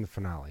have you seen the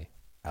finale?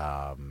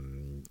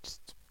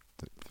 Just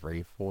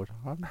 3 or 4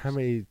 times. How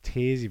many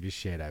tears have you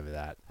shed over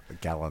that?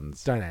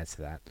 Gallons. Don't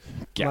answer that.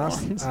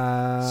 Gallons.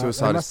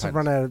 Suicide They must is have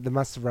run out. They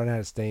must have run out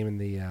of steam in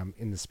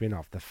the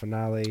spin-off. The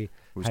finale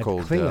was had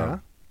called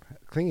Klinger.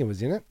 Klinger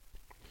was in it,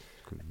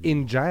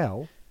 in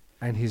jail,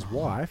 and his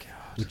wife,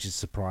 which is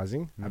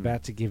surprising,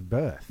 about to give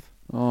birth.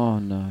 Oh,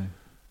 no.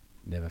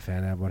 Never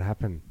found out what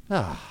happened.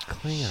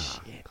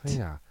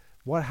 Klinger.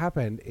 What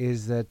happened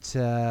is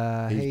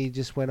that he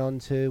just went on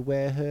to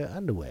wear her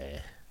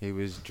underwear. He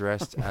was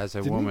dressed as a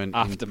Didn't he? woman in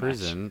After MASH.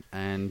 prison,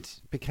 and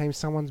Became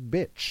someone's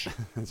bitch.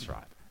 that's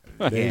right.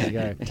 There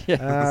you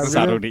go.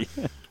 Subtlety.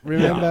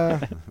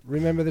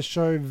 Remember the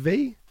show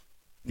V?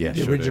 Yeah,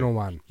 The sure original do.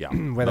 one. Yeah.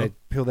 Where they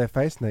peel their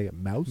face and they get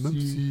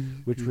mousy,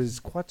 which was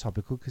quite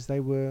topical because they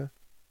were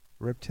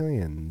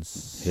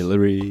reptilians.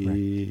 Hillary.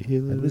 A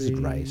lizard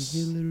race.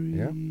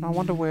 Yeah. I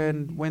wonder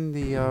when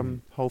the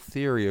whole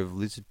theory of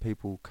lizard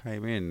people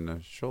came in.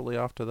 Shortly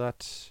after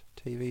that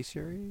TV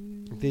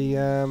series. The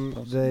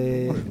aliens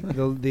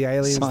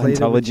leader with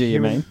Scientology, you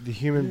human, mean? the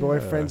human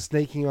boyfriend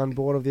sneaking on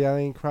board of the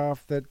alien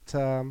craft that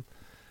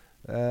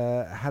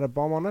had a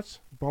bomb on it,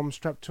 bomb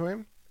strapped to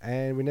him,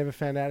 and we never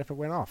found out if it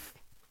went off.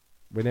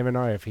 We never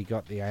know if he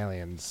got the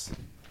aliens.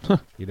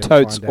 You don't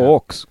Totes find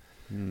out. orcs.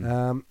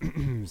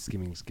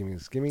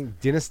 Skimming.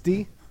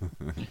 Dynasty.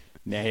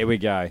 Now, here we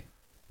go.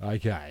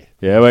 Okay.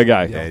 Here we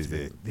go. Yeah,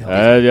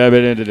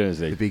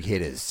 the big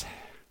hitters.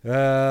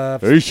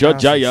 Who shot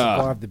Dynasty Jaya?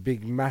 survived the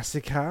big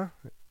massacre.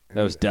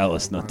 That was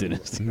Dallas, not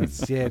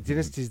Dynasty. Yeah,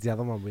 Dynasty's the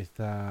other one with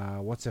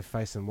what's her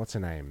face and what's her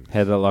name?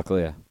 Heather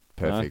Locklear.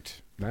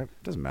 Perfect. No.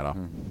 Doesn't matter.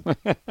 Hmm.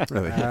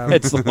 Really.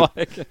 It's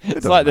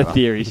like the matter.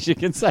 theories. You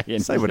can say anything.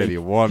 Say whatever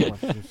you want.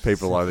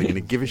 People are either going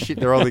to give a shit,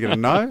 they're either going to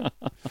know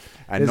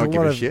and There's not a give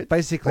lot a of- shit,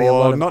 basically or a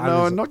lot of not know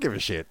others- and not give a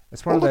shit.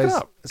 It's one Or of look it those.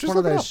 up. It's Just one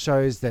of look it those up.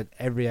 shows that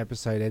every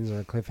episode ends on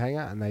a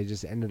cliffhanger, and they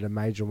just ended a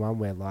major one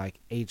where like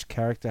each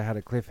character had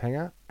a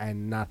cliffhanger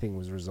and nothing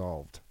was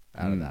resolved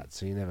out of that.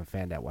 So you never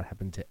found out what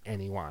happened to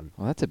anyone.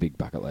 Well, that's a big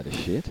bucket load of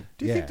shit.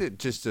 Do you Yeah. think that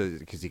just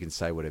because you can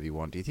say whatever you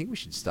want, do you think we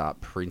should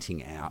start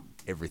printing out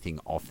everything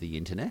off the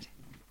internet?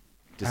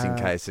 Just in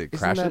case it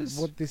crashes? Isn't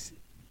that what this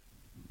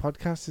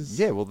podcast is?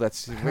 Yeah, well,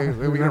 that's we're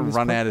we going run to this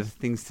run podcast? out of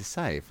things to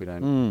say if we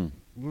don't.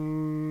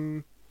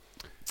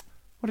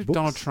 What if Books?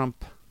 Donald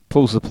Trump?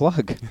 Pulls the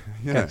plug.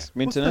 Yeah. Yes,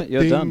 internet,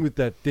 you're thing done. with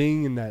that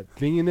thing and that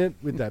thing in it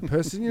with that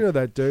person. You know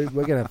that dude.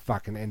 We're gonna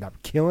fucking end up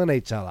killing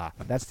each other.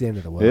 That's the end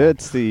of the world.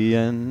 It's the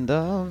end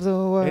of the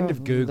world. End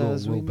of Google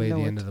as we will be the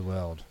know end it. of the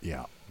world,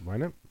 Yeah.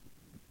 won't it?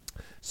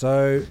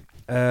 So,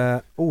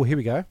 here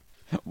we go.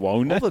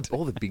 Won't it?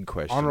 All the big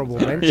questions. Honorable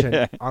mention.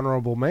 Yeah.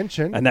 Honorable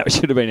mention. And that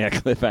should have been our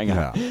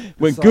cliffhanger. Yeah.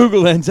 When So-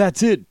 Google ends,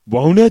 that's it.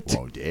 Won't it?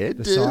 Well, dead.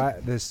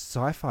 the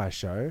sci-fi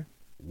show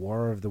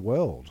War of the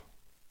World.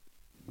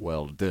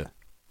 Well, duh.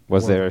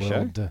 Was War there a of the show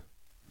World.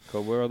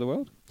 called War of the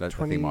World? That I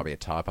 20 think might be a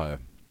typo.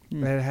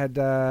 It had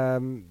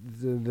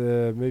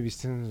the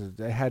movies.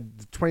 They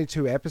had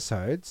 22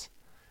 episodes,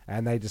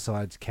 and they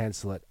decided to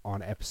cancel it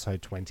on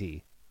episode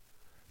 20.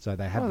 So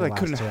they had. Well, the they last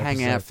couldn't two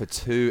hang out episodes.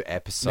 for 2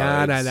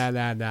 episodes.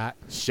 No.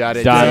 Shut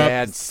it Done.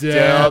 down.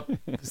 Stop.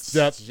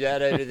 Stop.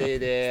 Shut it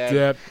down.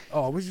 Step.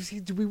 Oh,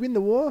 did we win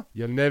the war?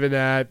 You'll never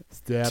know.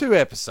 Step. 2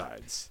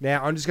 episodes.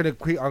 Now I'm just going to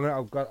quick.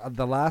 I've got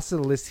the last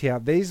of the list here.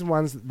 These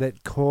ones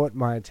that caught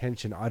my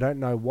attention. I don't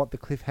know what the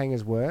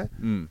cliffhangers were,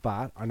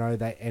 but I know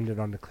they ended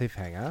on a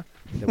cliffhanger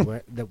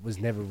that was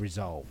never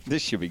resolved.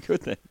 This should be good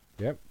then.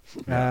 Yep.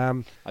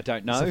 I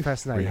don't So know.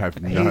 fascinating. We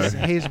have no-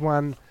 Here's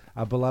one,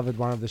 a beloved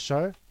one of the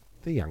show,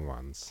 The Young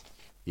Ones.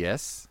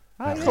 Yes.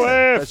 That was-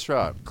 Cliff. That's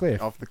right.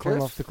 Cliff. Off the Came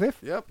cliff. off the cliff.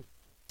 Yep.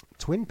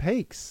 Twin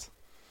Peaks.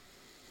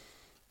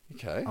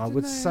 Okay. I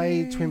would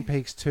say Twin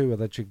Peaks 2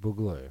 Electric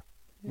Boogaloo.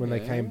 When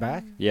they came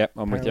back, Yep,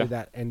 I'm with apparently you.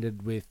 that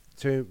ended with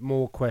 2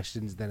 more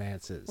questions than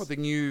answers. What, the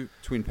new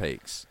Twin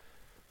Peaks?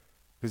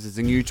 Because there's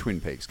a new Twin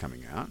Peaks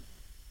coming out.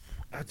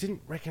 I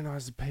didn't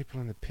recognise the people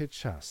in the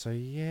picture, so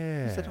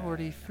yeah. Is that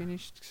already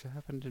finished?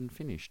 Happened and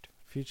finished.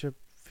 Future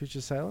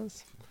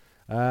Sailors?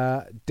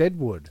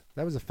 Deadwood.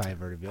 That was a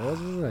favourite of yours,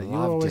 wasn't it? You were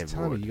Love always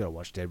telling me, Deadwood. you got to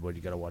watch Deadwood,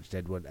 you got to watch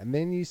Deadwood. And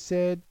then you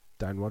said,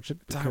 don't watch it.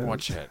 Don't because-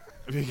 watch it.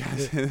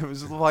 Because it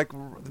was like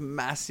the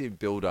massive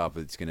build-up.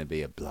 It's going to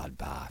be a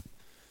bloodbath.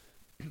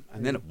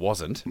 and then it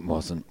wasn't.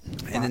 Wasn't.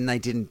 And then they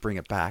didn't bring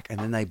it back, and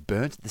then they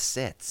burnt the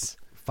sets.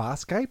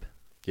 Farscape?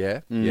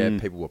 Yeah, yeah.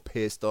 People were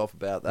pissed off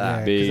about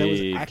that. Because that was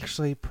Big.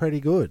 actually pretty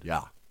good.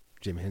 Yeah.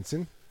 Jim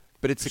Henson.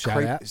 But it's a Shout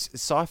creep. out.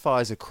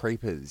 Sci-fi's a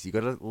creepers. You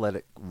got to let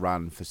it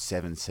run for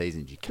 7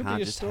 seasons. You Could be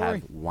can't a just story.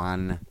 have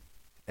one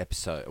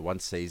episode, one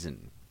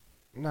season.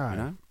 No. You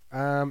know?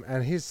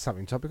 And here's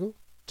something topical.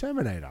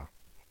 Terminator.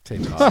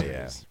 TV Oh,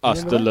 series. yeah.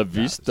 Hasta Remember la that?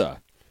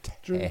 vista.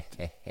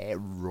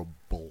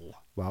 Terrible.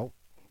 Well,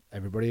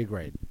 everybody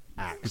agreed.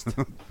 Axed.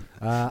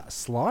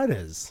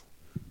 Sliders.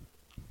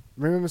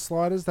 Remember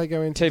Sliders? They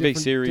go into TV different,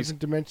 series. different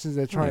dimensions.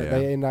 They're trying. Yeah.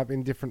 They end up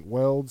in different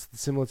worlds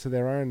similar to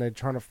their own. They're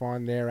trying to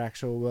find their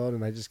actual world,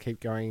 and they just keep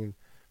going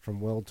from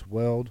world to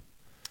world.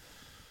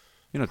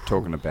 You're not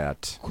talking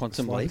about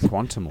Quantum Leap.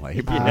 Quantum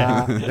Leap.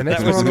 The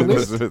next That one on the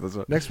was- list. That's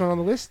right. Next one on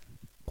the list.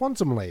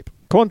 Quantum Leap.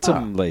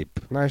 Quantum Leap.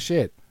 No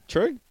shit.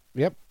 True.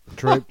 Yep.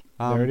 True.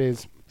 There it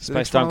is.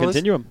 Space time one on the list?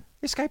 continuum.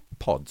 Escape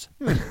pods.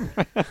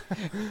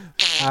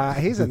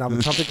 Here's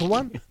another topical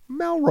one.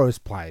 Melrose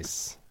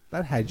Place.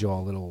 That had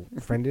your little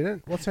friend in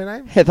it. What's her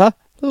name? Heather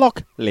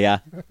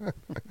Locklear.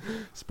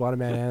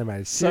 Spider-Man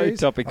animated So series.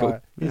 topical.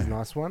 Here's a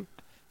nice one.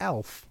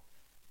 Alf.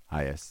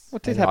 Ah, yes.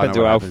 What did I happen know to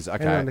what Alf? happens.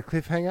 And on the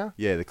Okay. cliffhanger.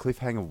 Yeah, the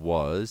cliffhanger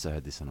was, I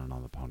heard this on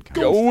another podcast.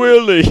 Go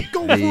Willie.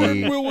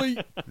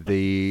 The,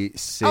 the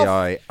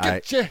CIA.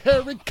 your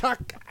hairy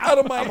cock out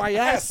of my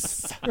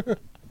ass.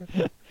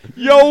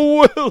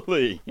 Yo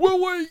Willie.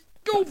 Willie,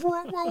 go for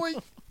it, Willie.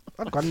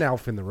 I've got an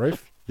elf in the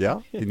roof.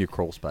 Yeah, in your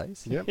crawl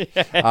space. Yep. Do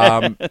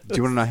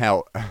you want to know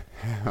how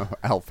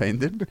Alf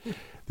ended?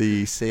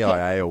 The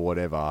CIA or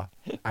whatever.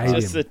 Ate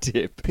Just him. a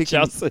tip. Pick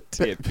him- Just a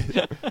tip.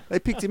 They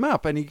picked him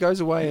up and he goes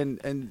away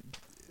and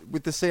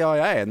with the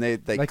CIA and they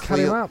cut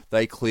him up.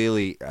 They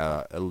clearly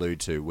allude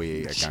to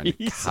we are going to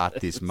Jesus. cut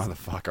this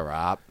motherfucker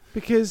up,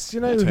 Because you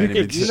know Turn who him could,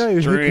 into you know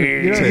who could,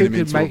 you know turn who him could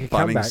into make a a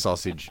bunning comeback.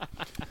 sausage.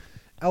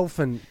 Elf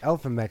and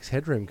Max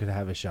Headroom could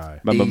have a show.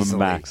 Easily.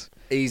 Max.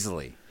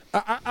 Easily.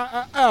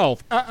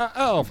 Elf,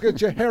 get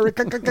your hairy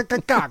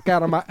cock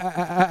out of my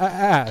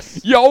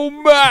ass. Yo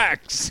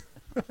Max.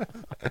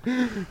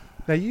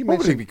 Now you What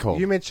would it mentioned be called?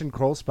 you mentioned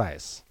crawl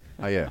space.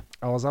 Oh yeah,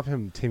 I was up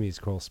in Timmy's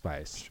crawl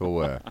space, sure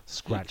were.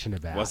 scratching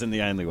about, Wasn't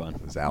the only one.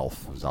 It was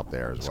Alf was up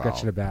there as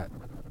scratching well. about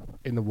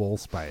in the wall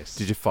space.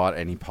 Did you fight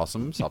any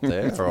possums up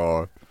there?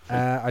 Or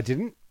I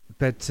didn't,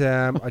 but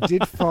I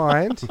did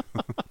find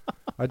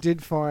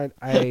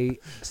a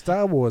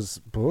Star Wars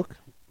book,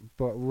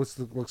 but it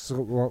looks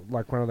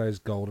like one of those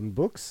golden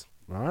books,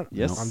 right?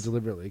 Yes. I'm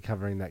deliberately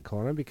covering that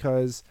corner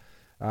because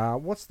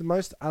what's the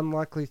most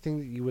unlikely thing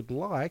that you would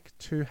like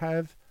to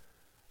have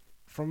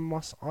from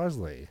Mos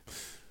Eisley?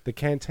 The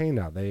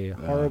cantina, the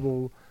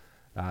horrible,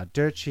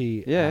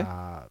 dirty,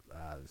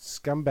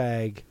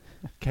 scumbag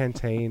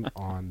canteen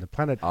on the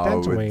planet I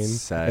would Dantooine in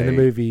say- the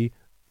movie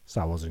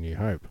Star Wars: A New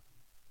Hope.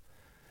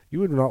 You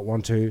would not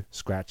want to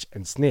scratch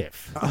and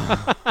sniff.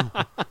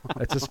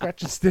 It's a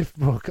scratch and sniff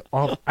book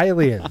of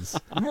aliens.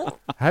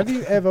 Have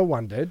you ever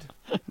wondered?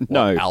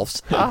 No.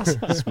 Alf's ass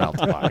smelled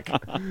like.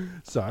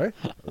 So,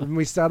 when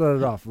we started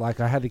it off,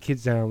 like I had the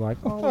kids down, I'm like,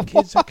 oh,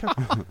 kids,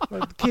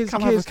 kids,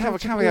 Come kids,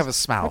 have a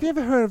smell. Have you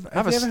ever heard of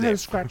Have a heard of sniff.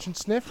 scratch and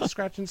sniff?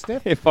 Scratch and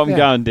sniff. If I'm Yeah,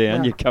 going down,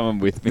 yeah. you're coming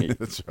with me.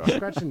 That's right.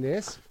 Scratching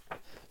this.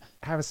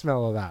 Have a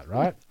smell of that,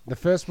 right? The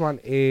first one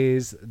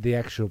is the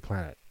actual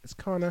planet. It's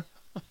kind of.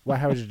 Well,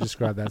 how would you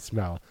describe that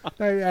smell?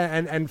 No,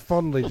 and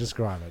fondly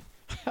describe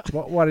it.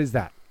 What is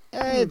that?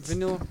 It's,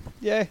 Vanilla,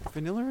 yeah.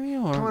 vanilla-y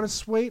or Kind of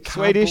sweet.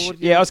 Swedish.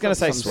 cardboard? Yeah, I was going to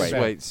say Some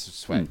sweet.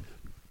 Sweet.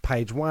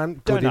 Page 1,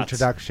 good Donuts.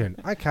 introduction.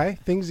 Okay,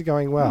 things are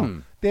going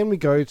well. Then we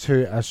go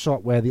to a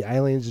shot where the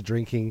aliens are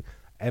drinking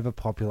ever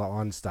popular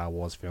on Star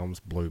Wars films,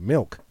 blue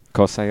milk. Of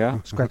course they are.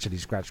 Scratchity,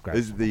 scratch, scratch.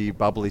 Is the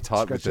bubbly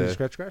type with Scratchity, the...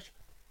 scratch, scratch.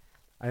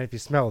 And if you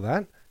smell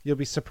that, you'll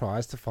be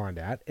surprised to find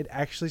out it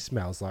actually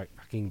smells like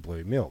fucking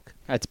blue milk.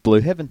 That's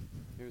blue heaven.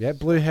 Yeah,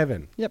 blue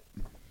heaven. Yep.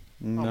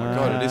 Oh my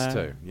god, it is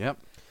too. Yep.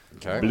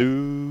 Okay.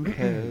 Blue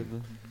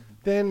heaven.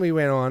 Then we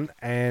went on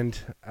and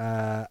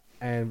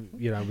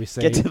you know we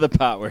see Get to the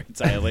part where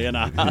it's alien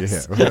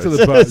ass. get to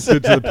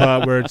the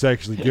part where it's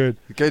actually good.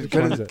 Get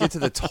to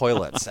the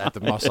toilets at the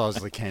Mos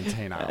Eisley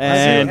Cantina.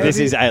 And Have this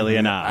you- is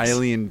alien ass.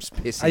 Aliens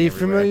pissing Are you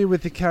everywhere. familiar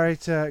with the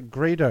character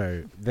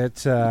Greedo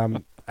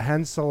that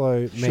Han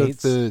Solo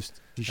meets?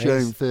 You show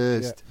him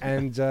first. Yeah,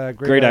 and Greedo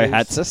Greedo's-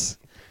 Hatsis.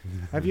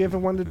 Have you ever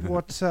wondered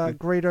what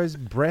Greedo's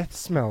breath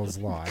smells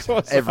like?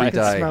 Every I can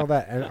day. smell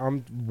that, and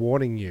I'm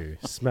warning you,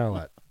 smell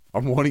it.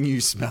 I'm warning you,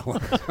 smell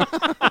it.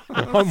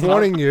 I'm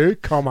warning you,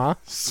 comma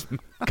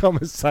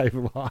save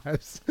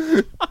lives.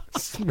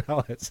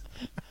 Smell it.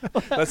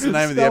 That's the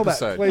name of the Smell that.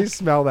 episode. Please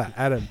smell that,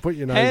 Adam. Put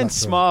your nose up Han to it.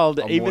 smiled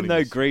I'm even warning though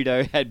you.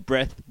 Greedo had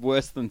breath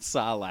worse than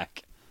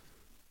Sarlacc.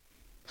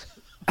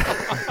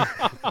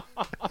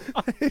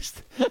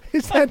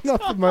 Is that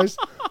not the most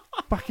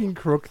fucking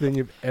crook thing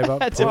you've ever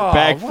That's put? a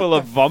bag full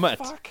of vomit.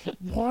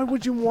 Why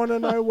would you want to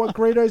know what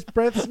Greedo's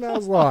breath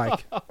smells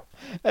like?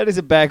 That is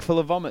a bag full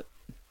of vomit.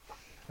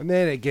 And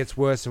then it gets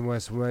worse and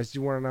worse and worse.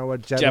 You want to know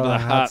what Jabba Jabba the the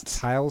Hutt's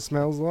Hutt. tail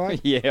smells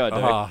like? Yeah,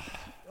 I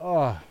do.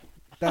 Oh,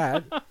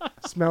 that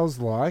smells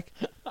like.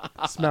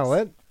 Smell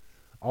it.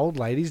 Old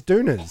ladies'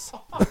 dooners.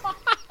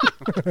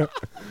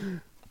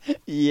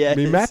 Yes.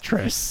 Me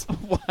mattress.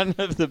 One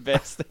of the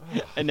best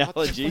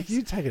analogies.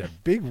 You taking a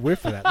big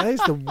whiff of that. That is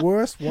the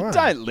worst one.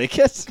 Don't lick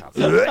it.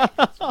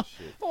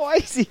 Why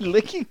is he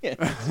licking it?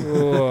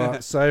 Oh,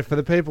 so for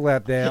the people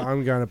out there,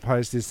 I'm going to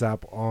post this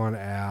up on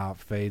our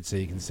feed so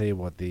you can see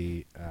what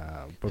the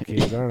book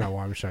is. I don't know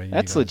why I'm showing you.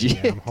 That's guys.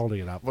 legit. Yeah, I'm holding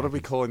it up. What are we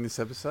calling this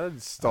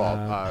episode?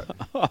 Stop.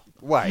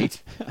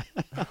 Wait.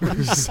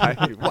 Say,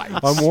 wait.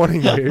 I'm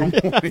warning you.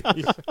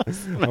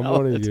 I'm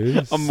warning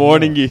you. I'm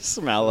warning you,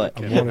 smell it.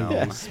 I'm warning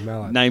you.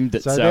 Smell it. Named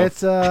So itself.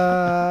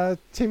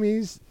 that's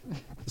Timmy's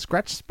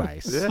scratch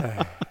space.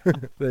 Yeah.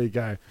 There you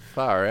go.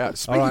 Far out.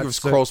 Speaking right, of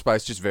so- crawl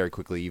space, just very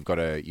quickly, you got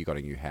a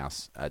new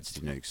house at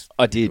Nukes.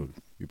 I did.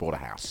 You bought a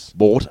house.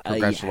 Bought a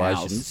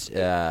Congratulations.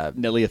 house.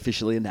 Nelly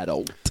officially an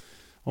adult.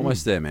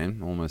 Almost there,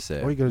 man. Almost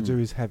there. All you got to do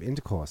is have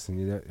intercourse, and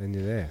you're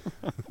there.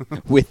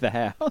 With the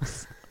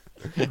house.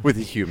 With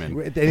a human.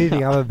 With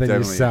anything other than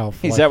Definitely.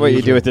 yourself. Is like that what you do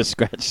usual. with the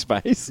scratch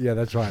space? Yeah,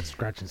 that's right.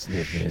 Scratch and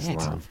sniff. Yes,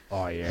 love.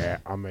 Oh yeah,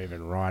 I'm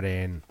moving right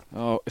in.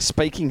 Oh,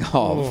 speaking of.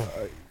 Oh,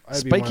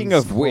 Speaking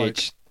Obi-Wan's of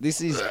which,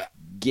 this is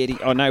getting.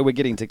 Oh no, we're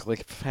getting to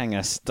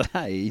cliffhanger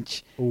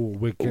stage. Oh,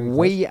 we're getting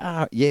We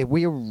are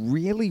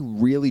really,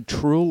 really,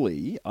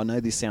 truly. I know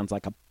this sounds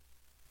like a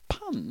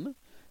pun.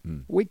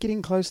 We're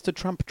getting close to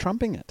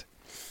trumping it.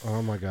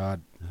 Oh my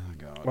god. Oh,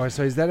 God. Right,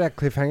 so is that our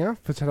cliffhanger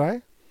for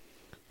today?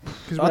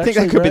 Because I think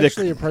that could be we're the-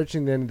 actually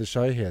approaching the end of the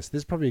show here, so this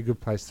is probably a good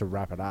place to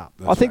wrap it up.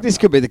 I think this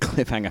could be the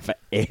cliffhanger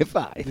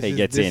forever if he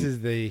gets this in. is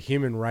the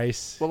human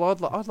race. Well,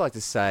 I'd like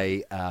to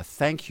say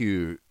thank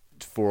you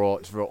for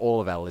all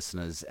of our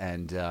listeners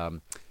and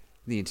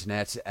the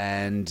internet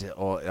and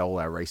all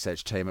our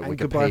research team at And Wikipedia.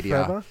 goodbye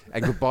forever.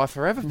 And goodbye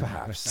forever,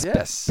 perhaps.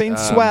 Yes. Been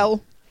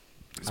swell.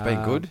 It's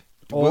been good.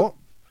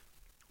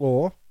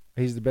 Or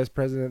he's the best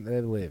president that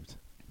ever lived.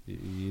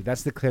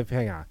 That's the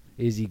cliffhanger.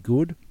 Is he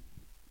good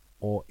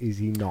or is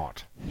he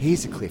not?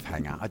 Here's a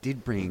cliffhanger. I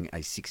did bring a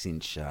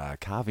 6-inch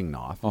carving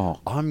knife. Oh.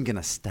 I'm going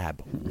to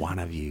stab one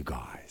of you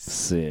guys.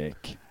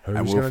 Sick. And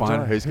Who's we'll gonna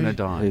find die? who's going to Who-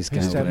 die. who's Who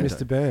gonna stabbed die?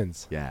 Mr.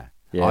 Burns? Yeah.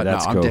 Yeah, I,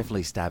 that's I'm cool.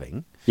 definitely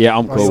stabbing. Yeah,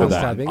 I'm Oh, cool so with that.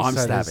 stabbing. I'm So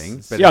stabbing.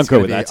 this- but Yeah, I'm it's cool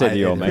gonna with that. It's be either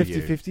you or me.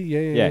 50-50, yeah.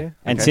 Yeah,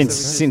 and Okay,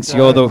 since so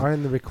you're the I'm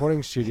in the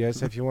recording studio,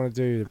 so if you want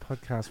to do the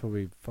podcast where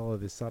we follow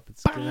this up,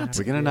 it's gonna have We're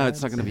to going to be know ads.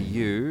 it's not going to be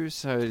you,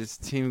 so it's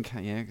Tim.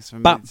 Yeah,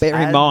 But bear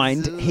in ads.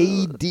 mind,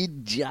 he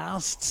did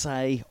just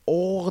say,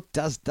 or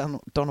does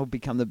Donald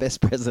become the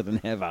best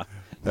president ever?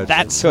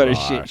 That sort of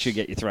shit should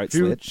get your throat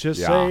slit. Future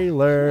Yeah.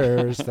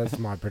 sailors. That's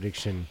my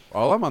prediction.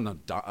 Oh, I'm on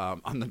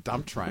the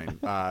dump train,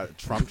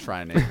 Trump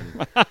train. Even.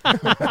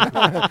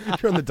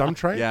 You're on the dump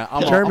train? Yeah,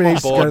 I'm Jeremy on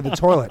needs to go board. to the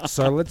toilet,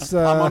 so let's...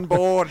 I'm on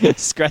board.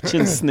 Scratch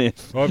and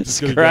sniff. I'm just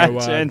gonna Scratch go,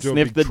 and do a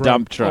sniff big the Trump.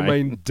 dump train. I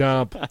mean,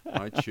 dump.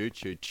 I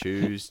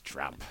choose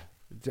Trump.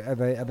 Are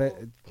they?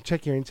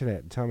 Check your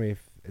internet and tell me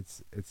if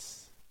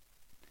it's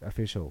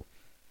official.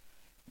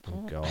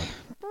 Oh God. Here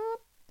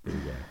we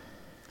go.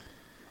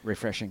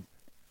 Refreshing.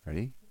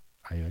 Ready?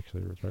 Are you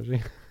actually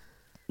refreshing?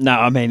 No,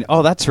 I mean,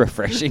 that's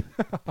refreshing.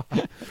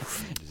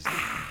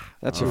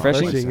 That's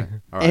refreshing.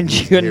 Refreshing. All right, And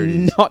here you're it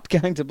is. not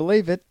going to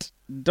believe it.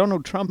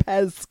 Donald Trump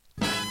has.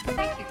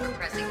 Thank you for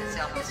pressing the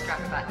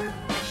self-destruct button.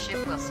 The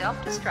ship will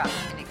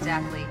self-destruct in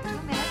exactly 2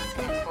 minutes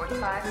and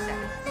 45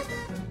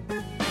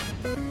 seconds.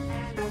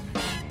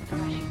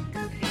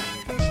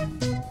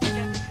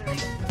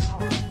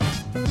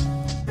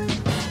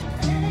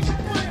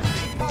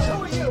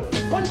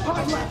 One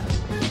pod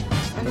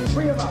left. And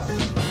 3 of us.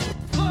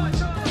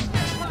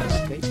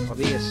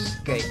 The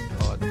escape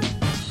pod.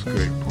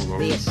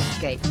 The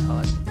escape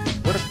pod.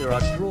 What if there are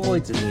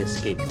droids in the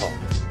escape pod?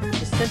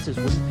 The sensors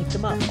wouldn't pick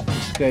them up.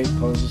 Escape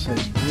pod, as I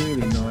say, it's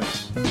really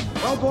nice.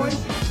 Well,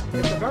 boys,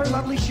 it's a very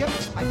lovely ship.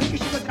 I think you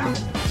should look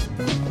out.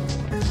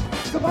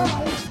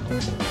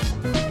 Goodbye.